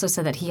has also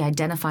said that he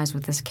identifies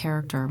with this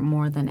character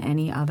more than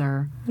any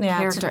other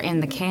character in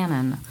the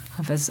canon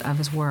of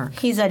his work.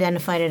 He's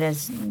identified it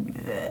as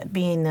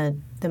being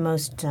the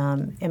most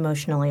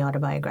emotionally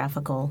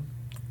autobiographical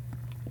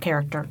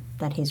character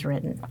that he's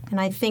written. And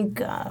I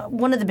think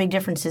one of the big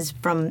differences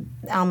from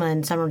Alma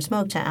and Summer and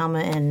Smoke to Alma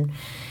and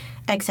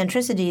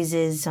Eccentricities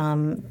is,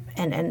 and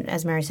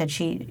as Mary said,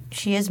 she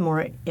is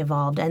more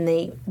evolved,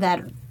 and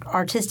that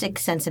artistic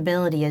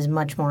sensibility is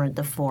much more at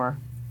the fore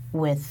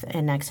with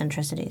in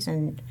Eccentricities,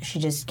 and she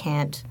just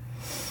can't.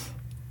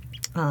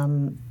 I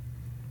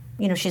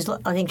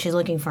think she's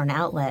looking for an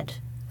outlet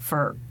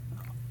for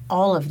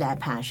all of that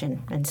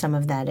passion, and some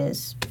of that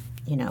is,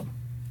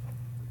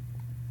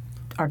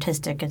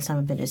 artistic, and some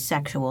of it is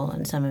sexual,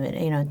 and some of it,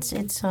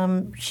 it's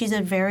she's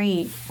a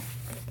very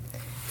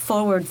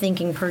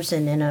forward-thinking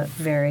person in a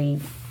very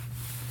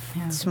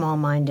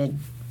small-minded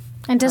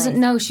and doesn't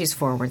know she's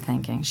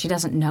forward-thinking. She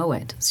doesn't know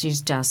it.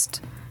 She's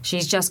just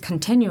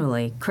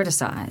continually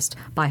criticized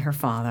by her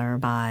father,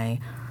 by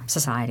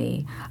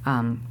society,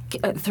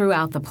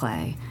 throughout the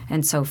play,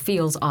 and so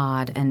feels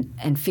odd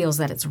and feels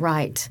that it's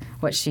right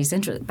what she's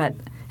interested, but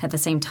at the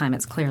same time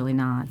it's clearly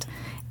not.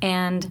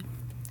 And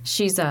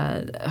she's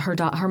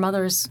her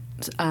mother's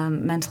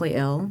mentally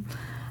ill.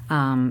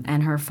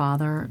 And her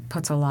father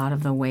puts a lot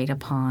of the weight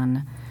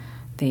upon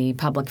the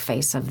public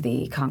face of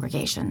the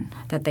congregation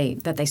that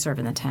they serve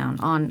in the town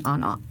on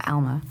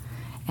Alma,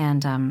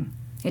 and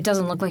it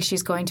doesn't look like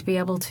she's going to be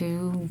able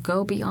to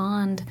go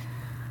beyond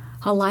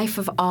a life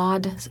of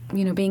odd,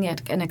 being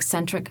an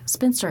eccentric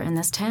spinster in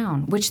this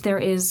town, which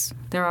there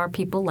are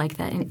people like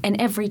that in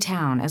every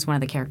town, as one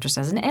of the characters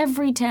says. In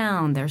every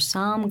town, there's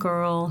some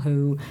girl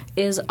who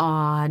is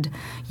odd.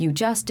 You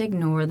just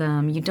ignore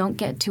them. You don't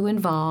get too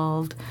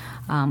involved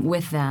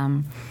with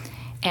them.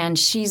 And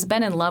she's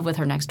been in love with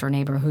her next-door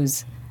neighbor,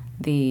 who's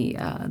the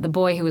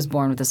boy who was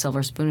born with a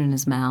silver spoon in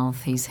his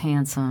mouth. He's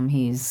handsome.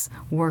 He's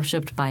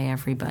worshipped by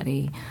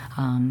everybody.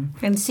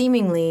 And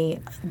seemingly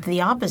the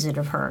opposite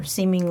of her.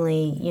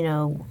 Seemingly,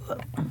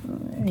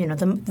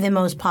 the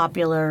most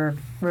popular,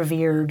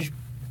 revered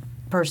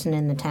person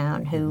in the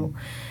town who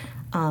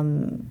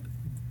I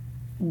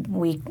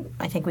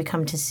think we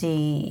come to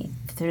see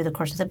through the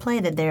course of the play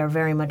that they are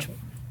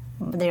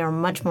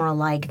much more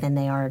alike than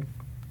they are,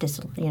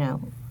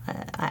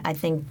 I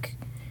think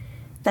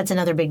that's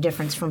another big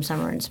difference from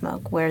Summer and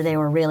Smoke, where they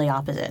were really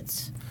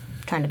opposites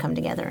trying to come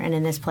together. And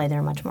in this play,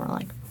 they're much more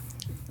alike.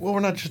 Well, we're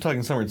not just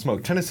talking Summer and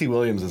Smoke. Tennessee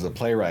Williams, as a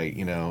playwright,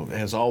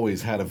 has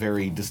always had a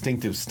very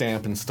distinctive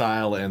stamp and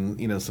style,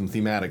 and some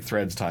thematic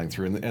threads tying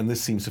through. And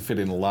this seems to fit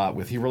in a lot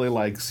with. He really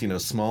likes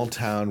small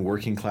town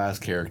working class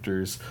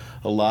characters.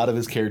 A lot of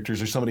his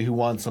characters are somebody who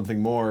wants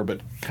something more,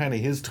 but kind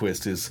of his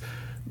twist is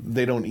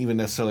they don't even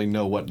necessarily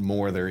know what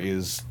more there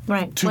is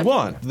to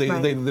want. They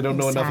don't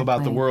know enough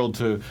about the world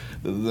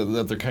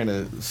that they're kind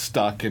of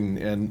stuck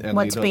and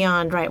what's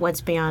beyond what's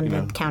beyond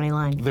the county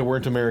line. There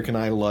weren't American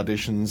Idol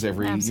auditions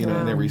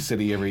in every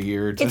city every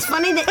year. It's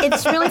funny that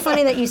it's really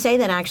funny that you say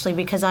that, actually,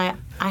 because I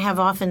have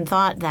often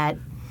thought that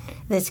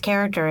this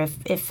character,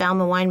 if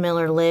Alma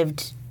Weinmiller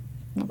lived,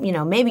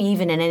 maybe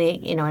even in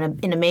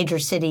in a major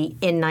city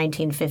in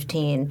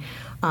 1915.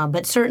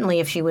 But certainly,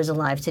 if she was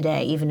alive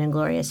today, even in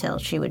Glorious Hill,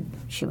 she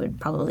would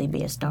probably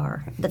be a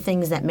star. The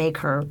things that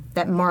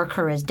mark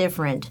her as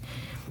different,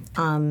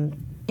 in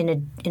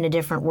a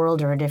different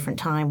world or a different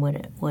time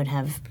would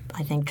have,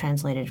 I think,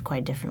 translated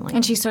quite differently.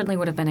 And she certainly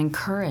would have been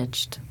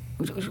encouraged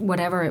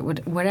whatever it would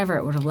have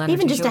led her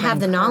Even to. just to have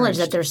the knowledge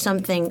that there's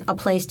a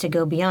place to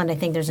go beyond. I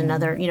think there's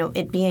another,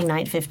 it being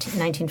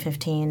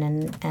 1915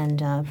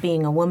 and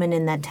being a woman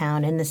in that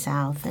town in the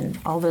South and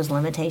all those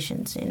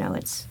limitations, it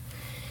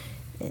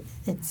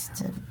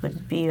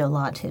would be a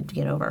lot to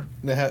get over.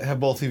 Now, have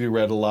both of you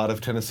read a lot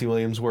of Tennessee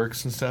Williams'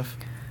 works and stuff?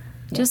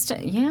 Just,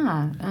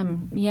 yeah.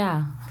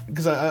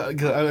 Because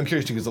I'm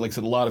curious too, because like I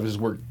said, a lot of his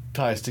work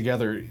ties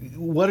together.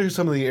 What are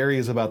some of the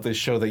areas about this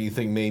show that you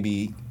think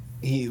maybe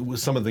he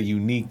was some of the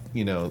unique,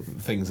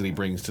 things that he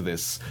brings to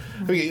this?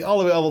 I mean, all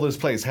of those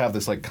plays have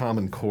this like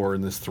common core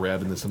and this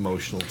thread and this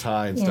emotional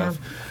tie and stuff,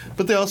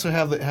 but they also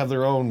have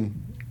their own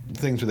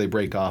things where they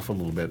break off a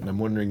little bit. And I'm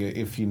wondering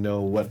if you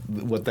know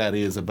what that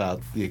is about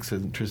the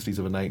eccentricities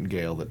of a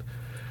Nightingale that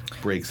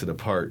breaks it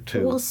apart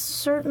too. Well,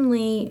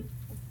 certainly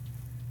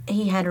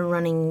he had a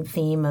running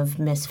theme of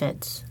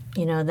misfits.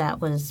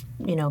 That was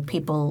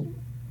people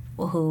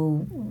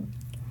who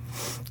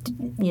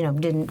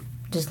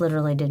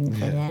literally didn't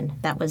fit in.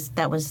 That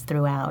was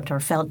throughout, or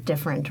felt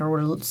different, or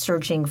were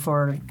searching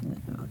for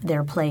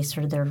their place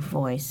or their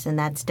voice, and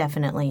that's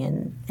definitely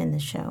in the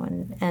show.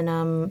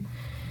 And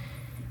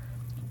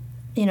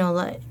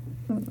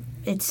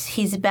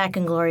he's back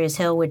in Glorious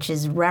Hill, which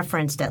is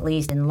referenced at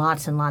least in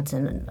lots and lots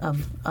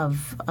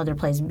of other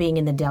plays, being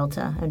in the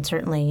Delta, and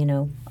certainly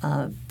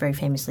very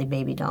famously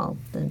Baby Doll.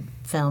 The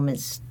film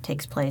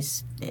takes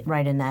place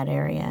right in that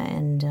area,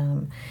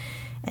 and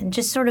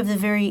just sort of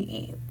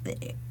the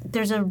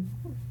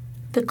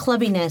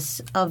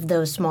clubbiness of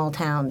those small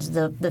towns,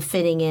 the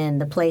fitting in,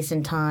 the place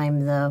and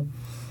time, the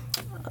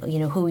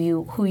who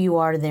you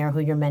are there, who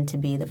you're meant to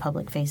be, the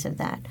public face of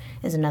that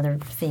is another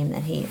theme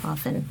that he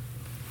often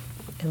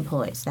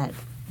employs.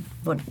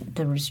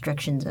 The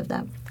restrictions of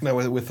that. Now,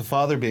 with the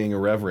father being a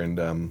reverend,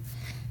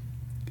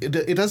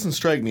 it doesn't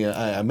strike me.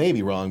 I may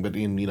be wrong, but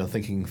in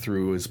thinking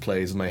through his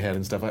plays in my head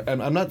and stuff,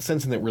 I'm not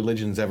sensing that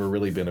religion's ever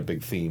really been a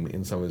big theme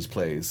in some of his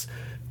plays.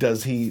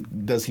 Does he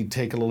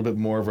take a little bit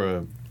more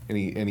of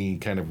any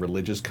kind of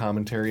religious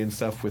commentary and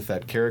stuff with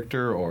that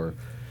character, or?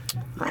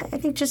 I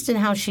think just in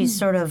how she's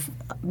sort of,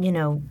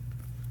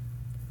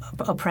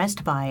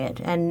 oppressed by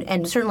it,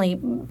 and certainly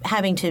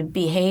having to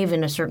behave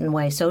in a certain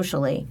way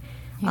socially.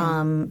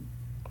 Yeah.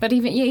 But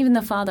even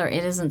the father,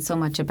 it isn't so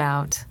much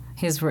about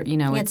his,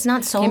 it's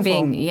not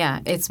soulful.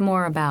 It's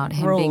more about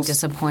him being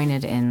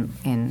disappointed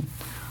in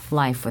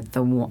life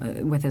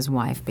with his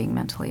wife being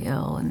mentally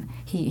ill, and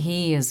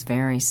he is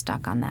very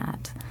stuck on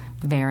that,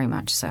 very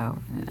much so,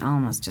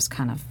 almost just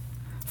kind of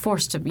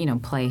forced to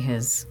play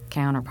his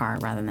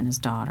counterpart rather than his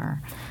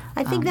daughter.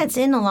 I think that's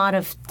in a lot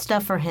of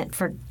stuff for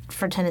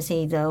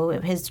Tennessee, though.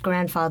 His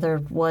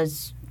grandfather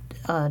was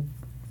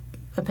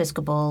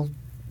Episcopal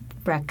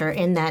rector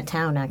in that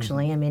town,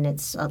 actually. Mm-hmm. I mean,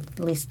 it's at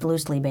least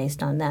loosely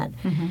based on that.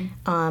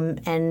 Mm-hmm.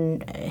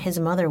 And his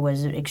mother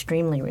was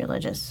extremely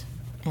religious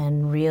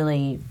and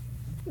really,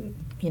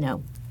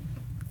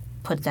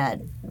 put that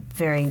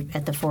very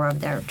at the fore of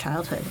their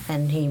childhood.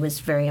 And he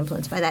was very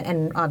influenced by that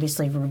and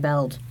obviously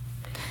rebelled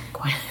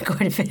quite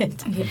a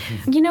bit. Yeah.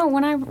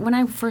 When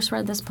I first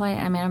read this play,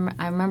 I mean,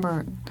 I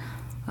remember,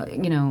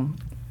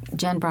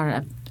 Jen brought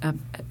it up.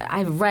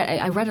 I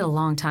read it a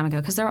long time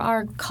ago because there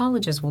are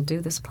colleges will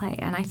do this play,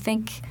 and I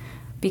think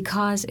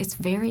because it's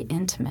very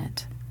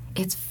intimate,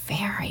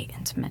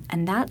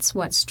 and that's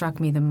what struck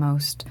me the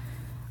most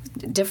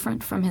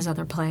different from his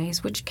other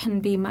plays, which can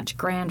be much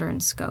grander in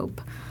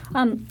scope.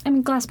 I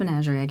mean, Glass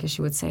Menagerie, I guess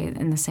you would say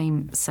in the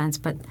same sense,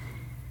 but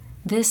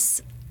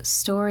this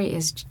story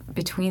is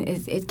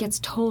it gets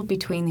told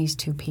between these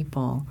two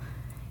people.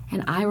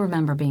 And I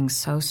remember being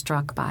so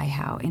struck by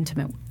how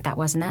intimate that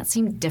was, and that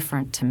seemed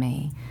different to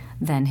me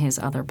than his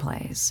other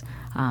plays.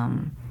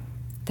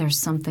 There's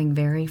something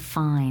very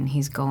fine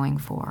he's going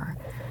for,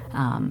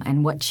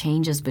 and what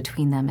changes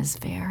between them is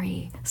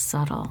very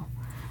subtle.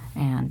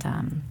 And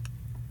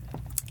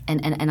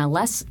a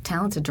less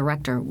talented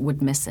director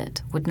would miss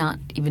it, would not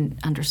even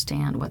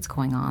understand what's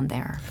going on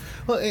there.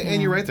 Well,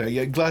 and you're right there.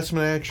 Yeah, Glass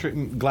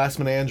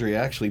Menagerie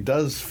actually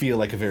does feel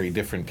like a very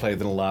different play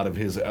than a lot of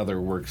his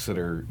other works that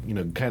are,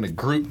 kind of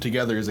grouped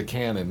together as a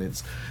canon.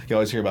 It's you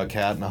always hear about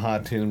Cat in a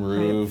Hot Tin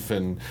Roof,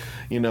 and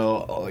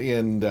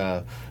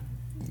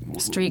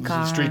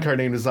Streetcar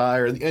Named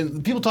Desire,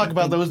 and people talk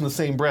about those in the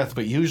same breath.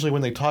 But usually,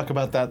 when they talk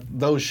about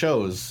those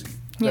shows.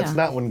 That's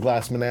not when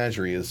Glass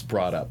Menagerie is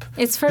brought up.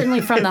 It's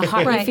certainly from the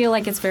heart. Right. You feel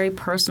like it's very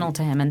personal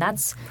to him, and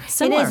that's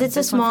similar. It is. It's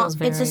a small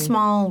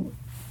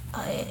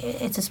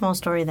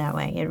story that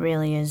way. It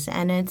really is,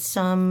 and it's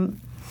and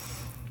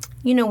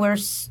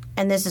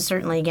this is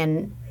certainly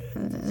again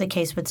the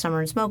case with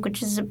Summer and Smoke,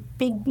 which is a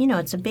big,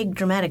 it's a big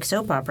dramatic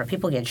soap opera.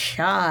 People get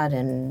shot,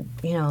 and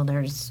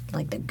there's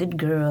like the good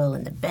girl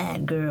and the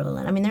bad girl,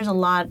 and I mean there's a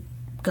lot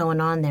going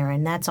on there,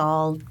 and that's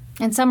all.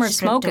 And Summer and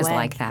Smoke is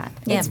like that.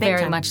 Yeah, it's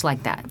very much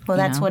like that. Well,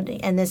 that's what,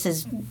 and this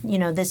is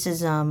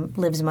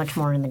lives much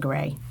more in the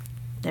gray.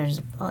 There's,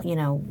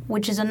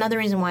 which is another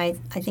reason why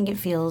I think it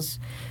feels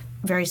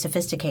very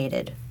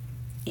sophisticated.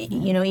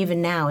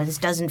 Even now, this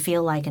doesn't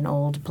feel like an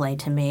old play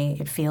to me.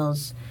 It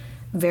feels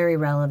very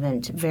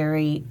relevant,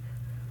 very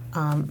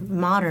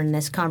modern,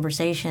 this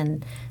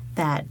conversation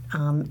that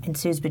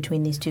ensues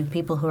between these two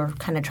people who are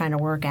kind of trying to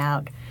work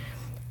out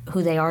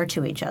who they are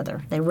to each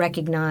other. They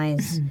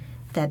recognize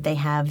that they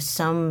have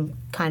some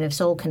kind of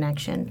soul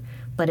connection,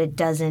 but it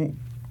doesn't.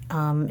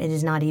 It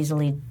is not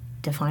easily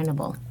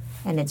definable,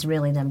 and it's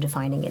really them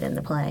defining it in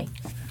the play.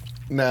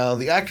 Now,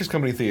 the Actors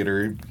Company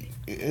Theater,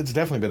 it's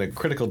definitely been a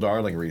critical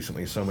darling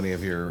recently. So many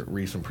of your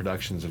recent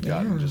productions have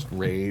gotten just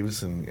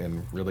raves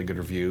and really good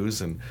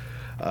reviews, and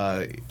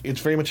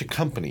it's very much a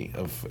company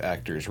of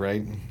actors,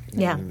 right?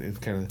 Yeah. It's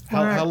kind of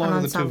how long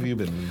have the two of you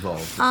been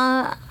involved?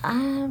 About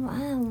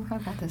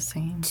the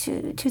same.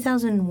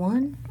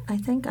 2001, I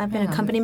think. I've been a company